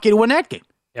they were lucky to win that game.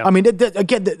 Yep. I mean,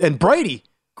 again, and Brady,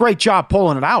 great job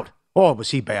pulling it out. Oh,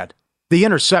 was he bad. The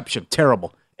interception,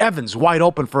 terrible. Evans wide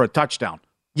open for a touchdown.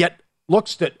 Yet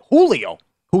looks at Julio,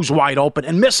 who's wide open,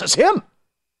 and misses him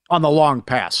on the long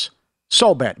pass.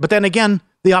 So bad. But then again,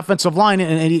 the offensive line,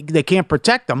 and they can't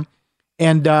protect him.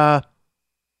 And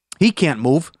he can't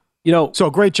move. So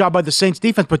great job by the Saints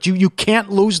defense, but you can't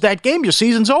lose that game. Your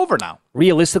season's over now.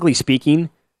 Realistically speaking,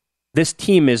 this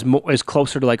team is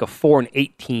closer to like a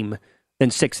 4-8 team than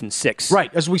 6-6.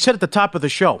 Right. As we said at the top of the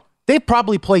show, they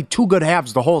probably played 2 good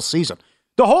halves the whole season.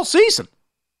 The whole season.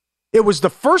 It was the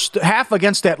first half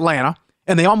against Atlanta,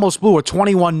 and they almost blew a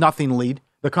 21-0 lead.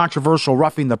 The controversial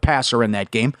roughing the passer in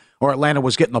that game, or Atlanta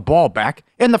was getting the ball back.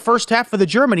 In the first half of the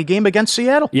Germany game against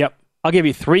Seattle. Yep. I'll give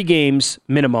you 3 games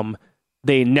minimum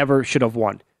they never should have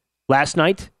won. Last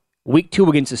night, week 2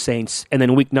 against the Saints, and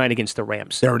then week 9 against the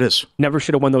Rams. There it is. Never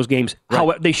should have won those games. Right.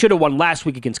 However, they should have won last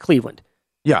week against Cleveland.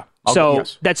 Yeah. Okay, so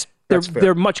yes.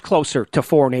 they're much closer to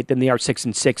 4-8 than they are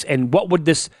 6-6. And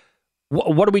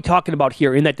what are we talking about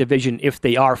here in that division if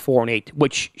they are 4-8,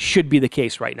 which should be the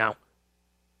case right now?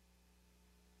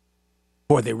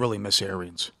 Boy, they really miss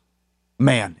Arians.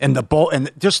 Man, and the ball,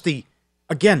 and just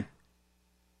again,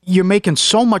 you're making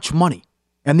so much money.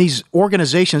 And these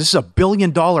organizations, this is a $1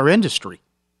 billion industry.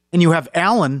 And you have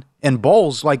Allen and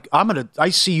Bowles, like,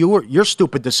 I see your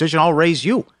stupid decision, I'll raise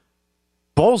you.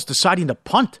 Bowles deciding to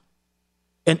punt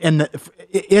in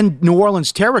New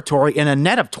Orleans territory in a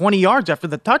net of 20 yards after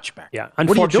the touchback. Yeah,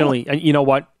 unfortunately, and you know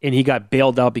what? And he got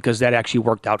bailed out because that actually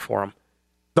worked out for him.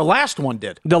 The last one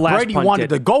did. Brady wanted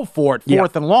to go for it,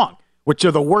 4th and long, which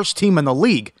are the worst team in the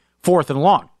league, 4th and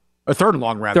long. Or 3rd and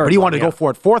long, rather. But he wanted to go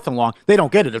for it 4th and long. They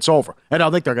don't get it. It's over. I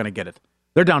don't think they're going to get it.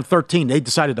 They're down 13. They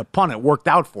decided to punt it. It worked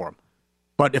out for them.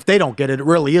 But if they don't get it, it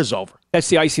really is over. That's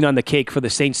the icing on the cake for the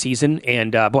Saints season.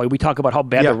 And, boy, we talk about how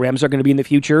bad the Rams are going to be in the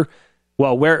future.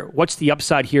 Well, what's the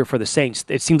upside here for the Saints?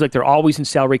 It seems like they're always in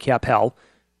salary cap hell.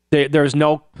 There's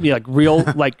no real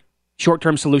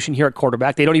short-term solution here at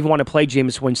quarterback. They don't even want to play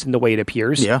Jameis Winston the way it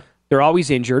appears. Yeah. They're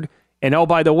always injured. And, oh,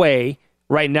 by the way,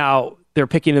 right now they're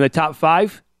picking in the top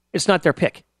 5. It's not their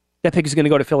pick. That pick is going to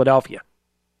go to Philadelphia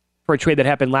for a trade that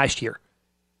happened last year.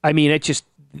 I mean, it's just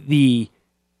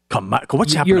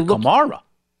what's happening to Kamara?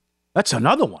 That's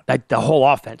another one. The whole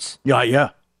offense. Yeah.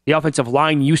 The offensive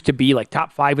line used to be like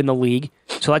top 5 in the league,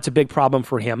 so that's a big problem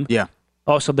for him. Yeah.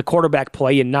 Also, the quarterback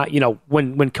play and not,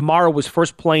 when Kamara was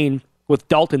first playing with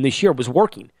Dalton this year, it was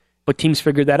working, but teams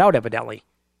figured that out evidently.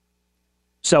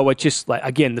 So it's just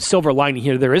again, the silver lining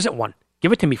here, there isn't one.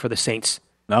 Give it to me for the Saints.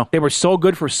 No. They were so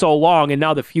good for so long, and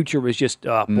now the future is just,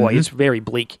 boy, it's very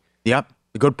bleak. Yep.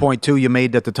 The good point, too, you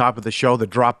made at the top of the show, the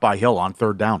drop by Hill on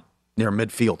 3rd down near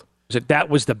midfield. That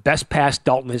was the best pass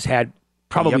Dalton has had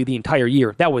probably the entire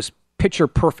year. That was pitcher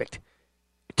perfect.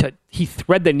 He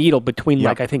thread the needle between,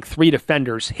 I think, 3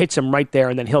 defenders, hits him right there,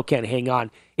 and then Hill can't hang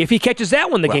on. If he catches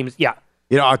that one, the game's,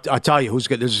 I'll tell you,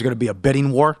 this is going to be a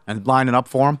bidding war and lining up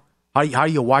for him. How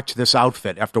do you watch this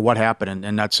outfit after what happened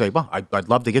and not say, well, I'd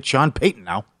love to get Sean Payton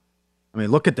now? I mean,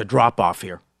 look at the drop-off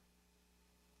here.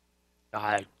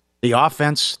 The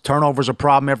offense, turnovers a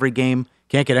problem every game.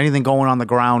 Can't get anything going on the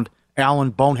ground.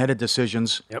 Allen, boneheaded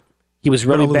decisions. Yep. He was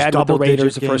really bad with the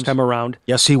Raiders the first time around.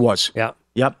 Yes, he was. Yeah.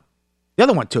 Yep. The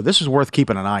other one, too, this is worth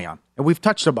keeping an eye on. And we've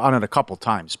touched on it a couple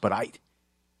times, but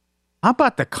how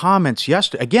about the comments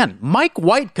yesterday? Again, Mike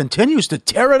White continues to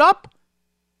tear it up.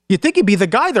 You'd think he'd be the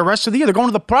guy the rest of the year.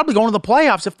 They're probably going to the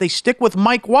playoffs if they stick with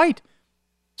Mike White.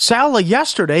 Salah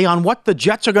yesterday on what the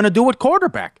Jets are going to do at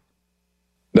quarterback.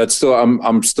 That's still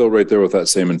I'm still right there with that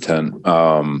same intent.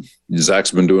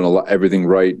 Zach's been doing everything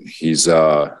right. He's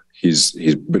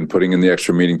been putting in the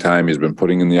extra meeting time. He's been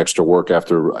putting in the extra work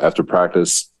after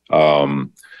practice.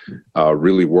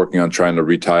 Really working on trying to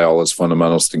retie all his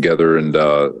fundamentals together and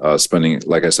spending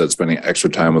extra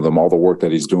time with him. All the work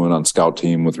that he's doing on scout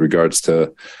team with regards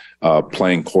to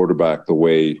playing quarterback the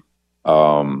way.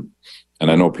 And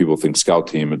I know people think scout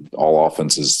team, all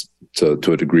offenses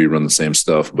to a degree run the same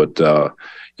stuff, but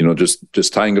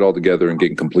just tying it all together and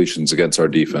getting completions against our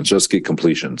defense, just get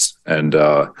completions and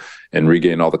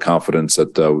regain all the confidence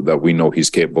that we know he's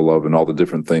capable of and all the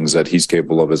different things that he's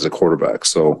capable of as a quarterback.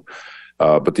 So,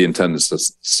 but the intent is to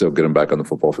still get him back on the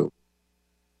football field.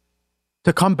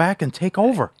 To come back and take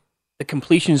over. The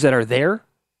completions that are there.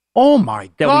 Oh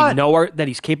my God. That we know that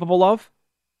he's capable of.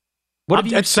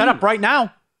 It's set up right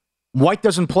now. White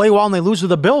doesn't play well and they lose to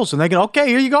the Bills, and they go, okay,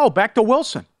 here you go, back to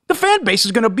Wilson. The fan base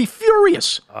is going to be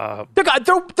furious.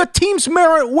 The team's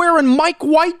wearing Mike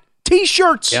White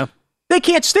T-shirts. Yeah. They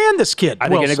can't stand this kid. Are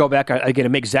they going to go back? Are they going to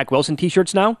make Zach Wilson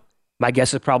T-shirts now? My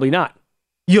guess is probably not.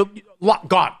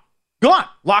 Gone.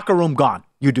 Locker room gone.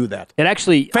 You do that. And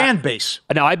actually, fan base.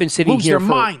 Now, I've been sitting Lose here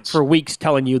their for weeks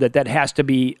telling you that has to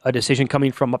be a decision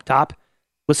coming from up top.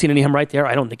 Listening to him right there,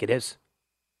 I don't think it is.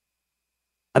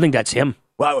 I think that's him.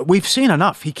 Well, we've seen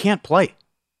enough. He can't play.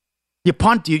 You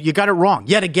punt, you got it wrong.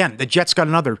 Yet again, the Jets got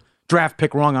another draft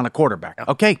pick wrong on a quarterback.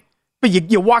 Okay? But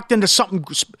you walked into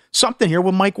something here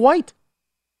with Mike White.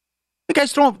 The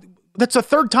guy's that's the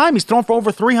third time he's thrown for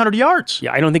over 300 yards.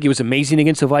 Yeah, I don't think he was amazing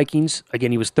against the Vikings.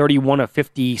 Again, he was 31 of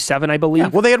 57, I believe. Yeah,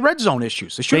 well, they had red zone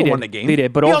issues. They should have won the game. They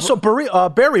did. But also,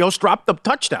 Berrios dropped the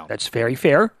touchdown. That's very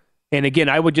fair. And again,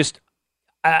 I would just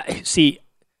see.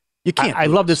 You can't. I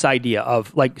love this idea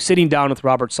of like sitting down with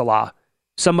Robert Salah,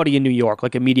 somebody in New York,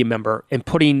 like a media member, and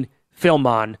putting film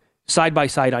on side by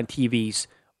side on TVs.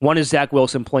 One is Zach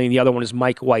Wilson playing, the other one is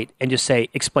Mike White, and just say,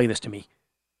 explain this to me.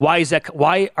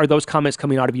 Why are those comments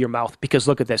coming out of your mouth? Because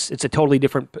look at this. It's a totally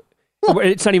different.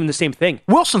 It's not even the same thing.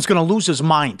 Wilson's going to lose his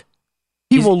mind.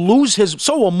 He will lose his.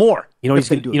 So will Moore. You know what's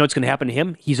going to happen to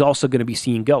him? He's also going to be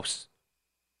seeing ghosts.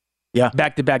 Yeah.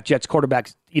 Back-to-back Jets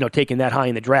quarterbacks, taking that high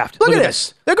in the draft. Look at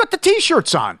this. They got the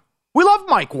T-shirts on. We love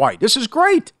Mike White. This is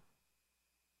great.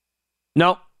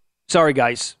 No. Sorry,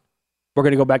 guys. We're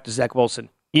going to go back to Zach Wilson.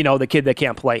 The kid that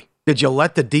can't play. Did you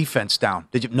let the defense down?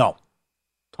 Did you? No.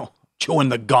 Chewing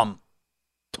the gum.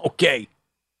 Okay.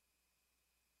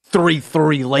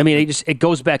 3-3 late. I mean, it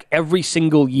goes back every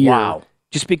single year. Wow.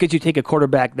 Just because you take a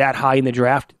quarterback that high in the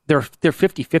draft, they're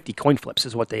 50-50 coin flips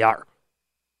is what they are.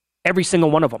 Every single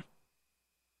one of them.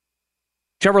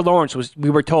 Trevor Lawrence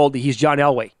we were told that he's John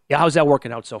Elway. Yeah, how's that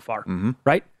working out so far? Mm-hmm.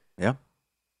 Right? Yeah.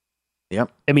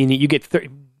 Yep. I mean, you get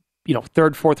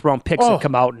third, fourth round picks that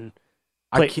come out and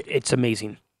play. It's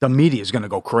amazing. The media is going to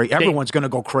go crazy. Everyone's going to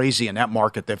go crazy in that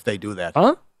market if they do that.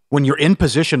 Huh? When you're in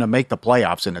position to make the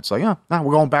playoffs, and it's like,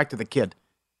 we're going back to the kid,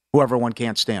 who everyone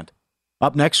can't stand.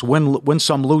 Up next, win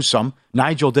some, lose some.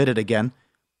 Nigel did it again.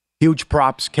 Huge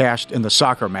props cashed in the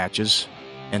soccer matches.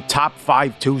 And Top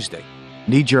 5 Tuesday.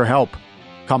 Need your help.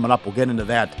 Coming up, we'll get into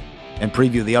that and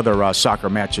preview the other soccer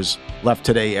matches left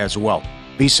today as well.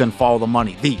 VSiN, Follow the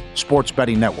Money, the Sports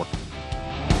Betting Network.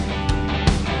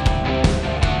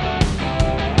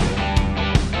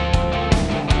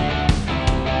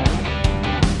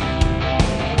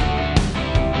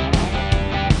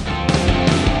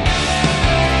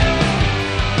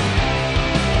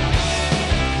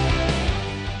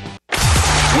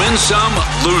 Win Some,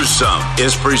 Lose Some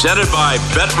is presented by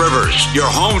BetRivers, your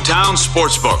hometown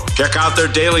sportsbook. Check out their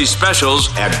daily specials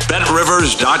at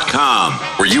BetRivers.com.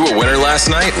 Were you a winner last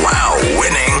night? Wow,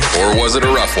 winning. Or was it a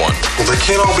rough one? Well, they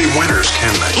can't all be winners,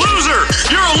 can they? Loser!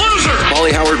 You're a loser!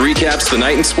 Paulie Howard recaps the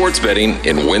night in sports betting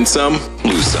in Win Some,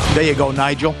 Lose Some. There you go,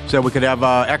 Nigel. Said we could have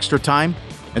extra time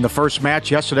in the first match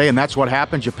yesterday, and that's what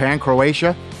happened. Japan,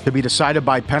 Croatia, to be decided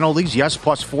by penalties. Yes,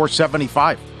 plus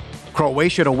 475.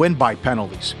 Croatia to win by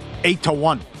penalties,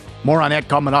 8-1. More on that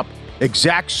coming up.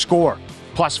 Exact score,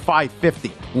 plus 550,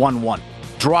 1-1.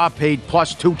 Draw paid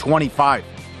plus 225.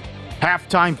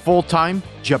 Halftime, full-time,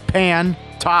 Japan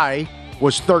tie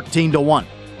was 13-1.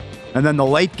 And then the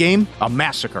late game, a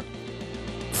massacre.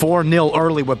 4-0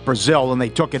 early with Brazil, and they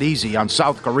took it easy on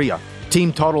South Korea.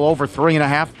 Team total over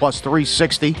 3.5 plus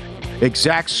 360.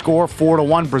 Exact score,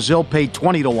 4-1. Brazil paid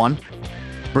 20-1.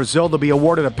 Brazil to be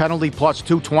awarded a penalty plus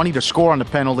 220 to score on the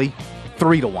penalty,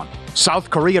 3-1. South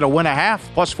Korea to win a half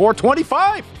plus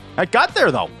 425. That got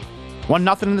there though.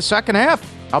 1-0 in the second half.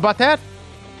 How about that?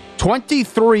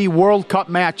 23 World Cup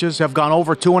matches have gone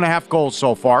over 2.5 goals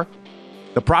so far.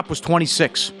 The prop was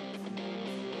 26.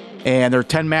 And there are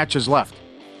 10 matches left.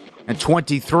 And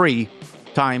 23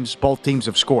 times both teams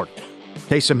have scored.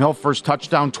 Taysom Hill first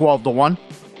touchdown, 12-1.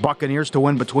 Buccaneers to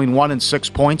win between 1 and 6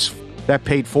 points. That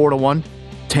paid 4-1.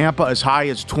 Tampa as high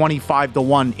as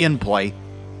 25-1 in play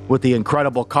with the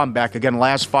incredible comeback. Again,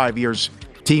 last 5 years,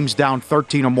 teams down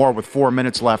 13 or more with 4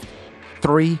 minutes left.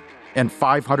 3 and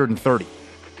 530.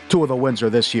 2 of the wins are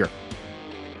this year.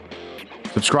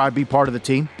 Subscribe, be part of the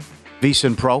team.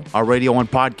 VSiN Pro, our radio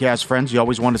and podcast friends. You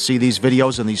always want to see these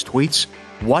videos and these tweets.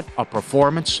 What a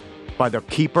performance by the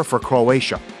keeper for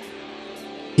Croatia.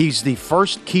 He's the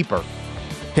first keeper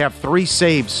to have 3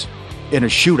 saves in a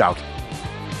shootout.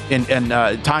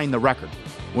 And tying the record.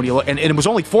 When you look, and it was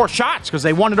only 4 shots because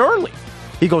they won it early.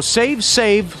 He goes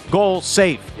save, goal,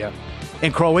 save. Yeah.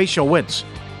 And Croatia wins.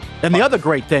 And the other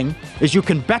great thing is you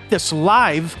can bet this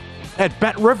live at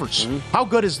BetRivers. Mm-hmm. How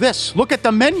good is this? Look at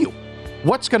the menu.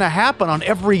 what's going to happen on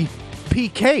every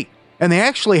PK. And they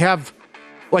actually have,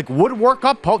 like, woodwork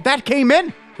up. That came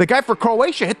in. The guy for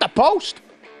Croatia hit the post.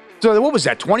 So what was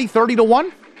that, 20, 30 to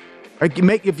 1?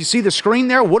 If you see the screen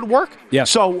there, woodwork? Yeah.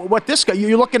 So what this guy,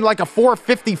 you're looking like a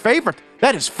 450 favorite.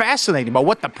 That is fascinating about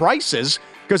what the price is,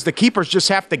 because the keepers just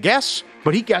have to guess.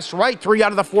 But he guessed right 3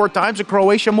 out of the 4 times that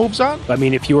Croatia moves on. I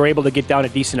mean, if you were able to get down a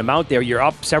decent amount there, you're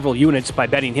up several units by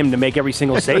betting him to make every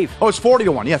single save. Oh, it's 40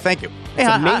 to 1. Yeah, thank you. It's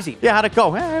amazing. How'd it go?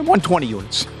 120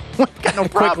 units. Got no problem.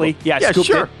 Quickly, yeah,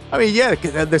 sure. it. I mean, yeah,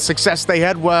 the success they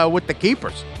had with the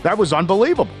keepers. That was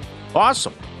unbelievable.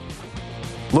 Awesome.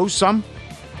 Lose some.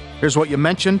 Here's what you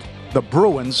mentioned. The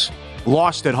Bruins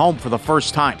lost at home for the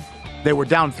first time. They were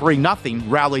down 3-0,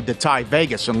 rallied to tie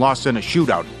Vegas, and lost in a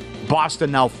shootout.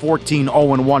 Boston now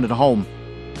 14-0-1 at home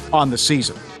on the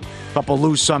season. Couple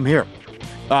lose some here.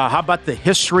 How about the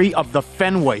history of the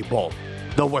Fenway Bowl?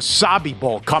 The Wasabi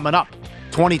Bowl coming up.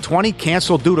 2020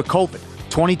 canceled due to COVID.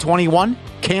 2021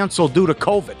 canceled due to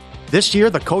COVID. This year,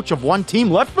 the coach of one team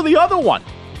left for the other one.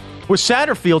 With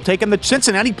Satterfield taking the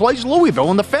Cincinnati plays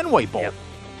Louisville in the Fenway Bowl. Yep.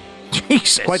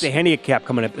 Jesus. Quite the handicap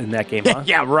coming up in that game, huh?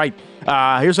 Yeah, right.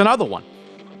 Here's another one.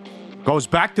 Goes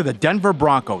back to the Denver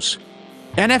Broncos.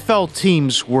 NFL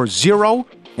teams were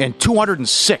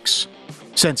 0-206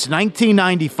 since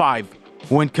 1995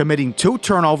 when committing 2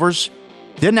 turnovers,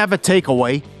 didn't have a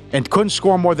takeaway, and couldn't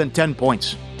score more than 10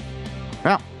 points.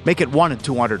 Well, make it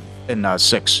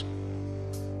 1-206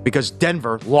 because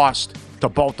Denver lost to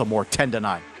Baltimore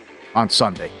 10-9 on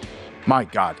Sunday. My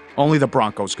God, only the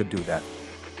Broncos could do that.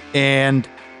 And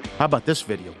how about this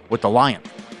video with the Lion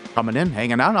coming in,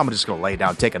 hanging out? I'm just going to lay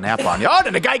down, take a nap on you. Oh,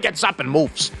 then the guy gets up and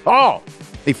moves. Oh,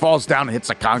 he falls down and hits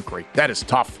the concrete. That is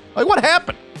tough. Like, what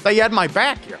happened? They had my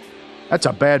back here. That's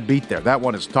a bad beat there. That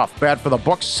one is tough. Bad for the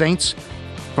Bucs. Saints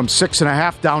from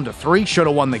 6.5 down to 3. Should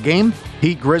have won the game.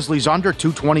 Heat Grizzlies under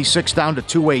 226 down to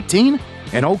 218.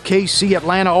 And OKC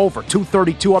Atlanta over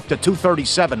 232 up to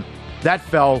 237. That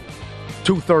fell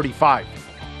 235.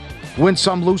 Win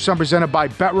some, lose some, presented by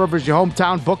Bet Rivers, your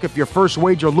hometown book. If your first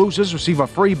wager loses, receive a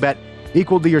free bet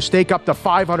equal to your stake up to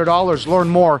 $500. Learn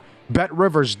more,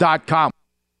 BetRivers.com.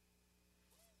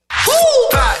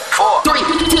 5, 4, 3, 2, 1.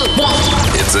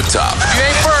 It's a top. You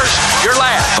ain't first, you're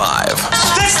last. 5.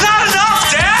 That's not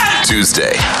enough, Dad!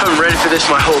 Tuesday. I've been ready for this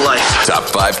my whole life. Top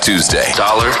 5 Tuesday.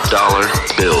 Dollar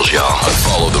bills, y'all.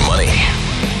 Follow the money.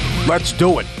 Let's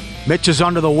do it. Mitch is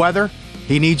under the weather.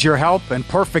 He needs your help and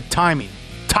perfect timing.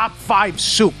 Top 5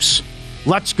 soups.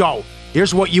 Let's go.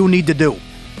 Here's what you need to do.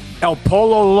 El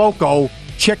Pollo Loco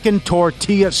chicken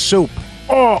tortilla soup.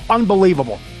 Oh,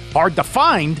 unbelievable. Hard to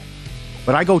find,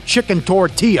 but I go chicken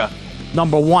tortilla,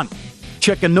 number 1.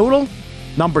 Chicken noodle,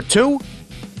 number 2.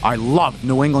 I love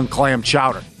New England clam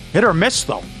chowder. Hit or miss,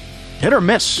 though. Hit or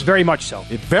miss. Very much so.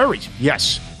 It varies,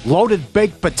 yes. Loaded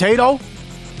baked potato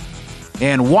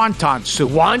and wonton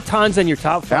soup. Wontons in your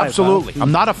top 5. Absolutely. Huh?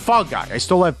 I'm not a pho guy. I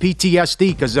still have PTSD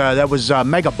because that was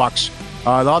Megabucks.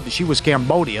 She was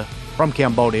from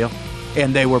Cambodia.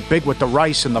 And they were big with the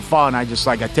rice and the pho, and I just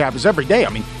like, I tap this every day. I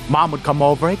mean, Mom would come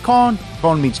over, hey, Con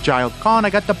means child. Con, I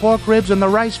got the pork ribs and the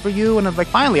rice for you. And I'm like,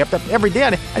 finally, every day, I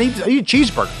need a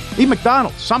cheeseburger. Eat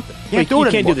McDonald's, something. You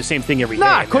can't do the same thing every day.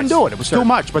 I couldn't do it. It was too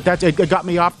much, but it got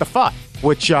me off the pho,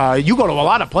 which you go to a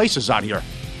lot of places out here.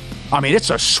 I mean, it's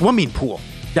a swimming pool,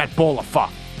 that bowl of pho.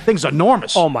 Thing's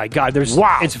enormous. Oh, my God.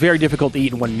 Wow. It's very difficult to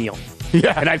eat in one meal.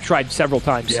 Yeah. And I've tried several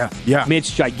times. Yeah. I mean,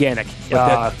 it's gigantic.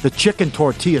 The chicken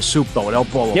tortilla soup, though, at El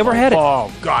Pollo. You ever had it?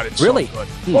 Oh, God, it's really so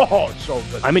good. Oh, it's so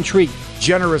good. I'm intrigued.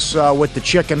 Generous with the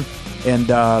chicken and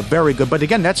very good. But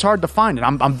again, that's hard to find.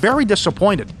 And I'm very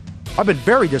disappointed. I've been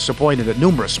very disappointed at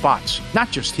numerous spots, not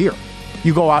just here.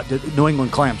 You go out to New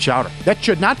England clam chowder. That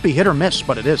should not be hit or miss,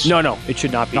 but it is. No, it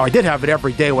should not be. No, I did have it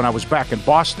every day when I was back in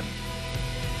Boston,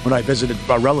 when I visited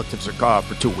relatives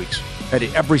for 2 weeks. Had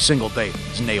it every single day.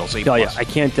 It's nails. I tell you, I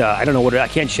can't. I don't know I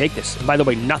can't shake this. And by the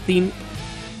way, nothing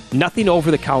over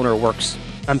the counter works.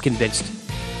 I'm convinced.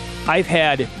 I've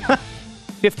had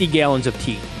 50 gallons of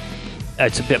tea.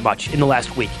 It's a bit much in the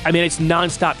last week. I mean, it's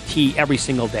nonstop tea every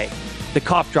single day. The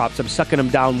cough drops, I'm sucking them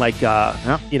down like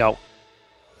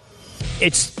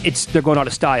it's they're going out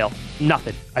of style.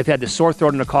 Nothing. I've had the sore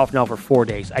throat and a cough now for 4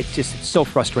 days. It's so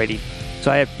frustrating.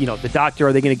 So I have, the doctor,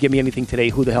 are they going to give me anything today?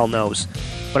 Who the hell knows?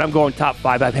 But I'm going top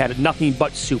 5. I've had nothing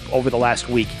but soup over the last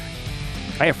week.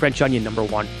 I have French onion, number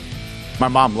 1. My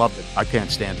mom loved it. I can't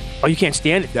stand it. Oh, you can't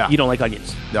stand it? Yeah. You don't like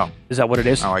onions? No. Is that what it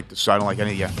is? I like this. I don't like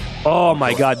any, yeah. Oh,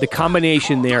 my God. The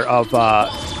combination there of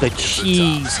the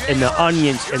cheese and the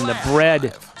onions and the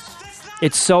bread.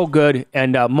 It's so good.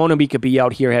 And Mona Mika B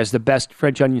out here has the best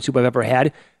French onion soup I've ever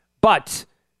had. But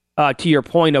to your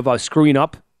point of screwing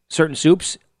up certain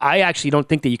soups, I actually don't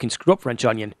think that you can screw up French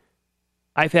onion.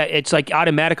 It's like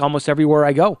automatic almost everywhere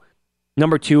I go.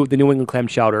 Number 2, the New England clam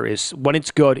chowder is, when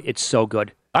it's good, it's so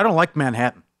good. I don't like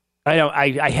Manhattan. I know.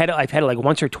 I've had it like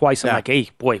once or twice. I'm like, hey,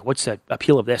 boy, what's the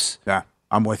appeal of this? Yeah,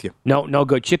 I'm with you. No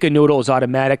good. Chicken noodle is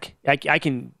automatic. I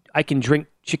can drink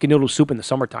chicken noodle soup in the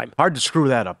summertime. Hard to screw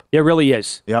that up. It really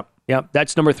is. Yep.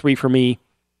 That's number 3 for me.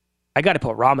 I got to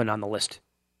put ramen on the list.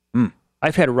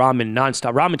 I've had ramen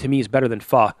nonstop. Ramen to me is better than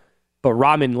pho, but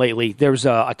ramen lately, there's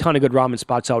a ton of good ramen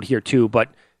spots out here too. But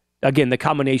again, the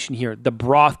combination here, the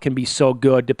broth can be so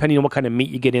good depending on what kind of meat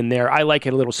you get in there. I like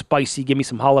it a little spicy. Give me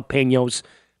some jalapenos,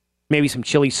 maybe some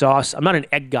chili sauce. I'm not an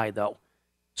egg guy though,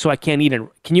 so I can't eat it.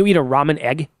 Can you eat a ramen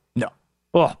egg? No.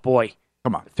 Oh boy,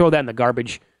 come on, throw that in the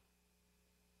garbage.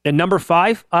 And number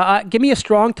 5, give me a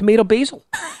strong tomato basil.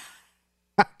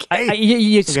 Okay.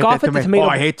 You scoff at the tomato. Oh,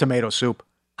 I hate tomato soup.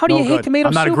 How do you hate tomato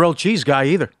soup? I'm not a grilled cheese guy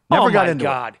either. Never got into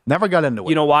it. Never got into it.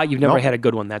 You know why? You've never had a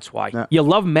good one. That's why. No. You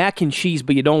love mac and cheese,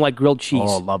 but you don't like grilled cheese.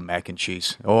 Oh, I love mac and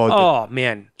cheese.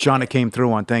 Man. Shauna came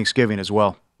through on Thanksgiving as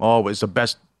well. Oh, it was the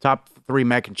best top 3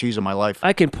 mac and cheese of my life.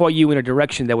 I can point you in a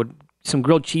direction that some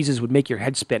grilled cheeses would make your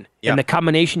head spin. Yeah. And the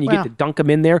combination, you get to dunk them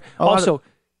in there. Also,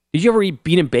 did you ever eat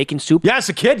bean and bacon soup? Yeah, as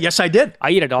a kid. Yes, I did. I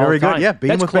eat it all the time. Very good. Yeah,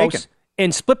 bean with close. bacon.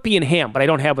 And split pea and ham, but I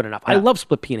don't have it enough. Yeah. I love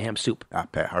split pea and ham soup.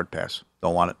 Hard pass.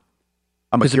 Don't want it.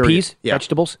 Is it peas? Yeah.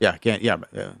 Vegetables? Yeah, can't. Yeah,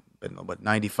 been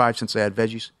 95 since I had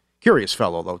veggies. Curious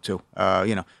fellow though too.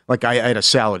 Like I had a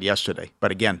salad yesterday,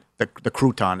 but again, the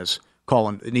crouton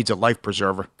it needs a life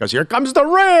preserver because here comes the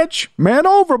ranch, man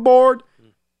overboard.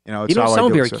 You don't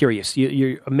sound very curious.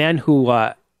 You're a man who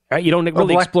you don't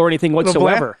really explore anything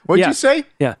whatsoever. What'd you say?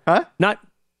 Yeah, huh?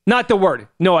 Not the word.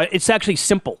 No, it's actually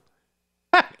simple.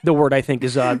 The word I think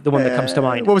is the one that comes to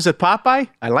mind. What was it, Popeye?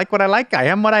 I like what I like. I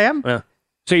am what I am. Yeah.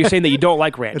 So you're saying that you don't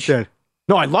like ranch?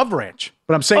 No, I love ranch,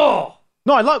 but I'm saying. Oh.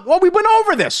 No, I love. Well, we went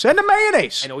over this and the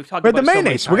mayonnaise. I know we've talked about the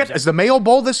mayonnaise. So many times, is the Mayo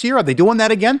Bowl this year? Are they doing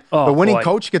that again? Oh, the winning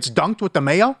coach gets dunked with the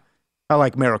mayo. I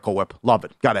like Miracle Whip. Love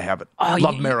it. Got to have it. Oh,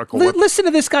 love Miracle Whip. Listen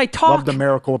to this guy talk. Love the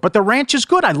Miracle Whip, but the ranch is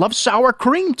good. I love sour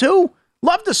cream too.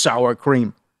 Love the sour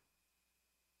cream.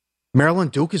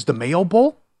 Maryland Duke is the Mayo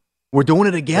Bowl. We're doing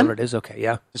it again. Whatever it is, okay,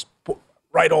 yeah. Just put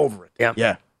right over it.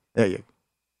 Yeah. There you go.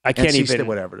 I can't even.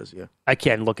 Whatever it is, yeah. I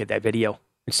can't look at that video.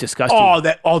 It's disgusting.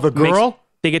 The girl?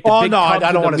 They get the big cups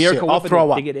I don't want to see it. I'll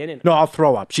throw up. No, I'll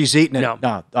throw up. She's eating it.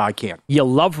 No, I can't. You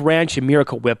love ranch and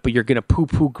Miracle Whip, but you're going to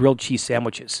poo-poo grilled cheese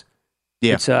sandwiches.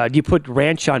 Yeah. Do you put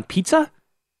ranch on pizza?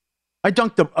 I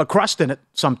dunk a crust in it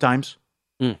sometimes.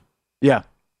 Yeah.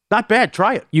 Not bad.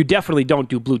 Try it. You definitely don't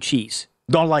do blue cheese.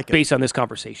 Don't like it. Based on this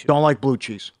conversation. Don't like blue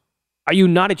cheese. Are you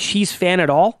not a cheese fan at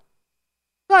all?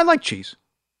 No, I like cheese.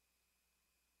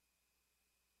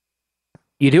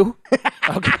 You do?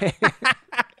 Okay.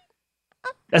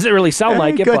 Doesn't really sound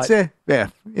like it, but... yeah.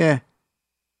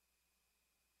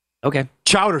 Okay.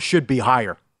 Chowder should be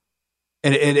higher.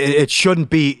 And it shouldn't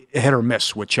be hit or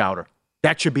miss with chowder.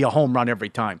 That should be a home run every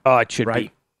time. Oh, it should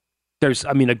be. There's,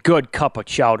 a good cup of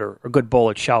chowder, a good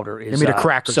bowl of chowder is the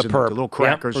crackers superb. The little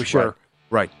crackers. Yeah, for sure.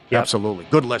 Right. Yep. Absolutely.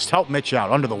 Good list. Help Mitch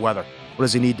out. Under the weather. What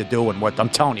does he need to do? And what I'm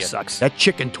telling you, sucks. That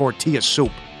chicken tortilla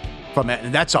soup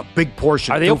and that's a big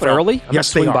portion. Are they open early?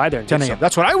 Yes, they are. By there 10 a.m.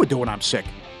 That's what I would do when I'm sick.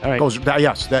 All right.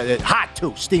 Hot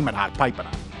too. Steaming hot. Piping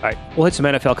hot. All right. We'll hit some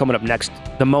NFL coming up next.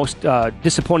 The most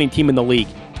disappointing team in the league.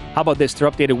 How about this? Their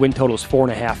updated win total is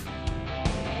 4.5.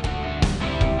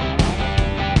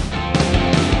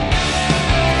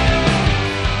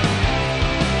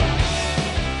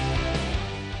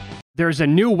 There's a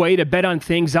new way to bet on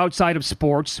things outside of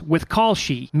sports with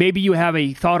Kalshi. Maybe you have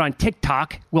a thought on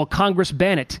TikTok. Will Congress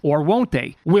ban it? Or won't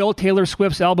they? Will Taylor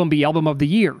Swift's album be Album of the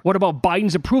Year? What about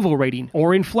Biden's approval rating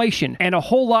or inflation? And a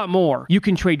whole lot more. You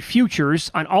can trade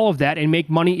futures on all of that and make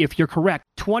money if you're correct.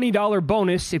 $20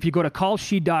 bonus if you go to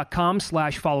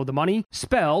kalshi.com/followthemoney,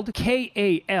 spelled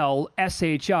KALSHI,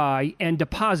 and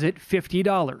deposit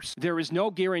 $50. There is no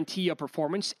guarantee of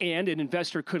performance, and an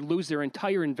investor could lose their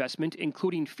entire investment,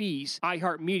 including fees.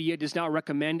 iHeartMedia does not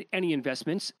recommend any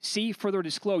investments. See further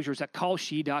disclosures at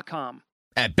kalshi.com.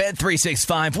 At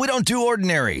Bet365, we don't do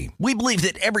ordinary. We believe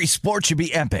that every sport should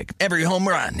be epic. Every home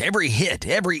run, every hit,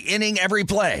 every inning, every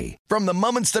play. From the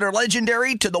moments that are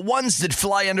legendary to the ones that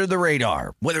fly under the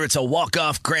radar. Whether it's a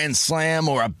walk-off grand slam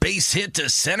or a base hit to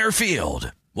center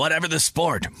field. Whatever the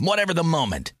sport, whatever the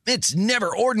moment. It's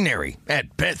never ordinary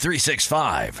at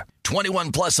Bet365.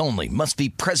 21 plus only. Must be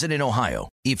present in Ohio.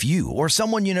 If you or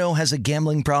someone you know has a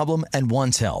gambling problem and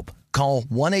wants help, call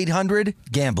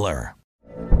 1-800-GAMBLER.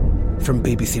 From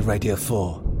BBC Radio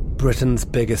 4, Britain's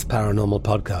biggest paranormal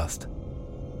podcast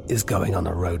is going on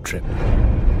a road trip.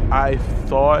 I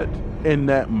thought in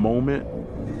that moment,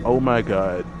 oh my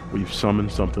God, we've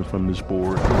summoned something from this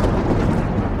board.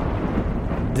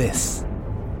 This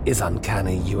is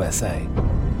Uncanny USA.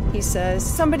 He says,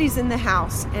 somebody's in the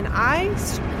house, and I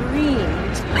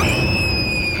screamed.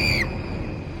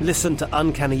 Listen to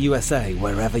Uncanny USA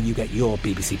wherever you get your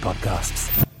BBC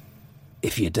podcasts,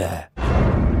 if you dare.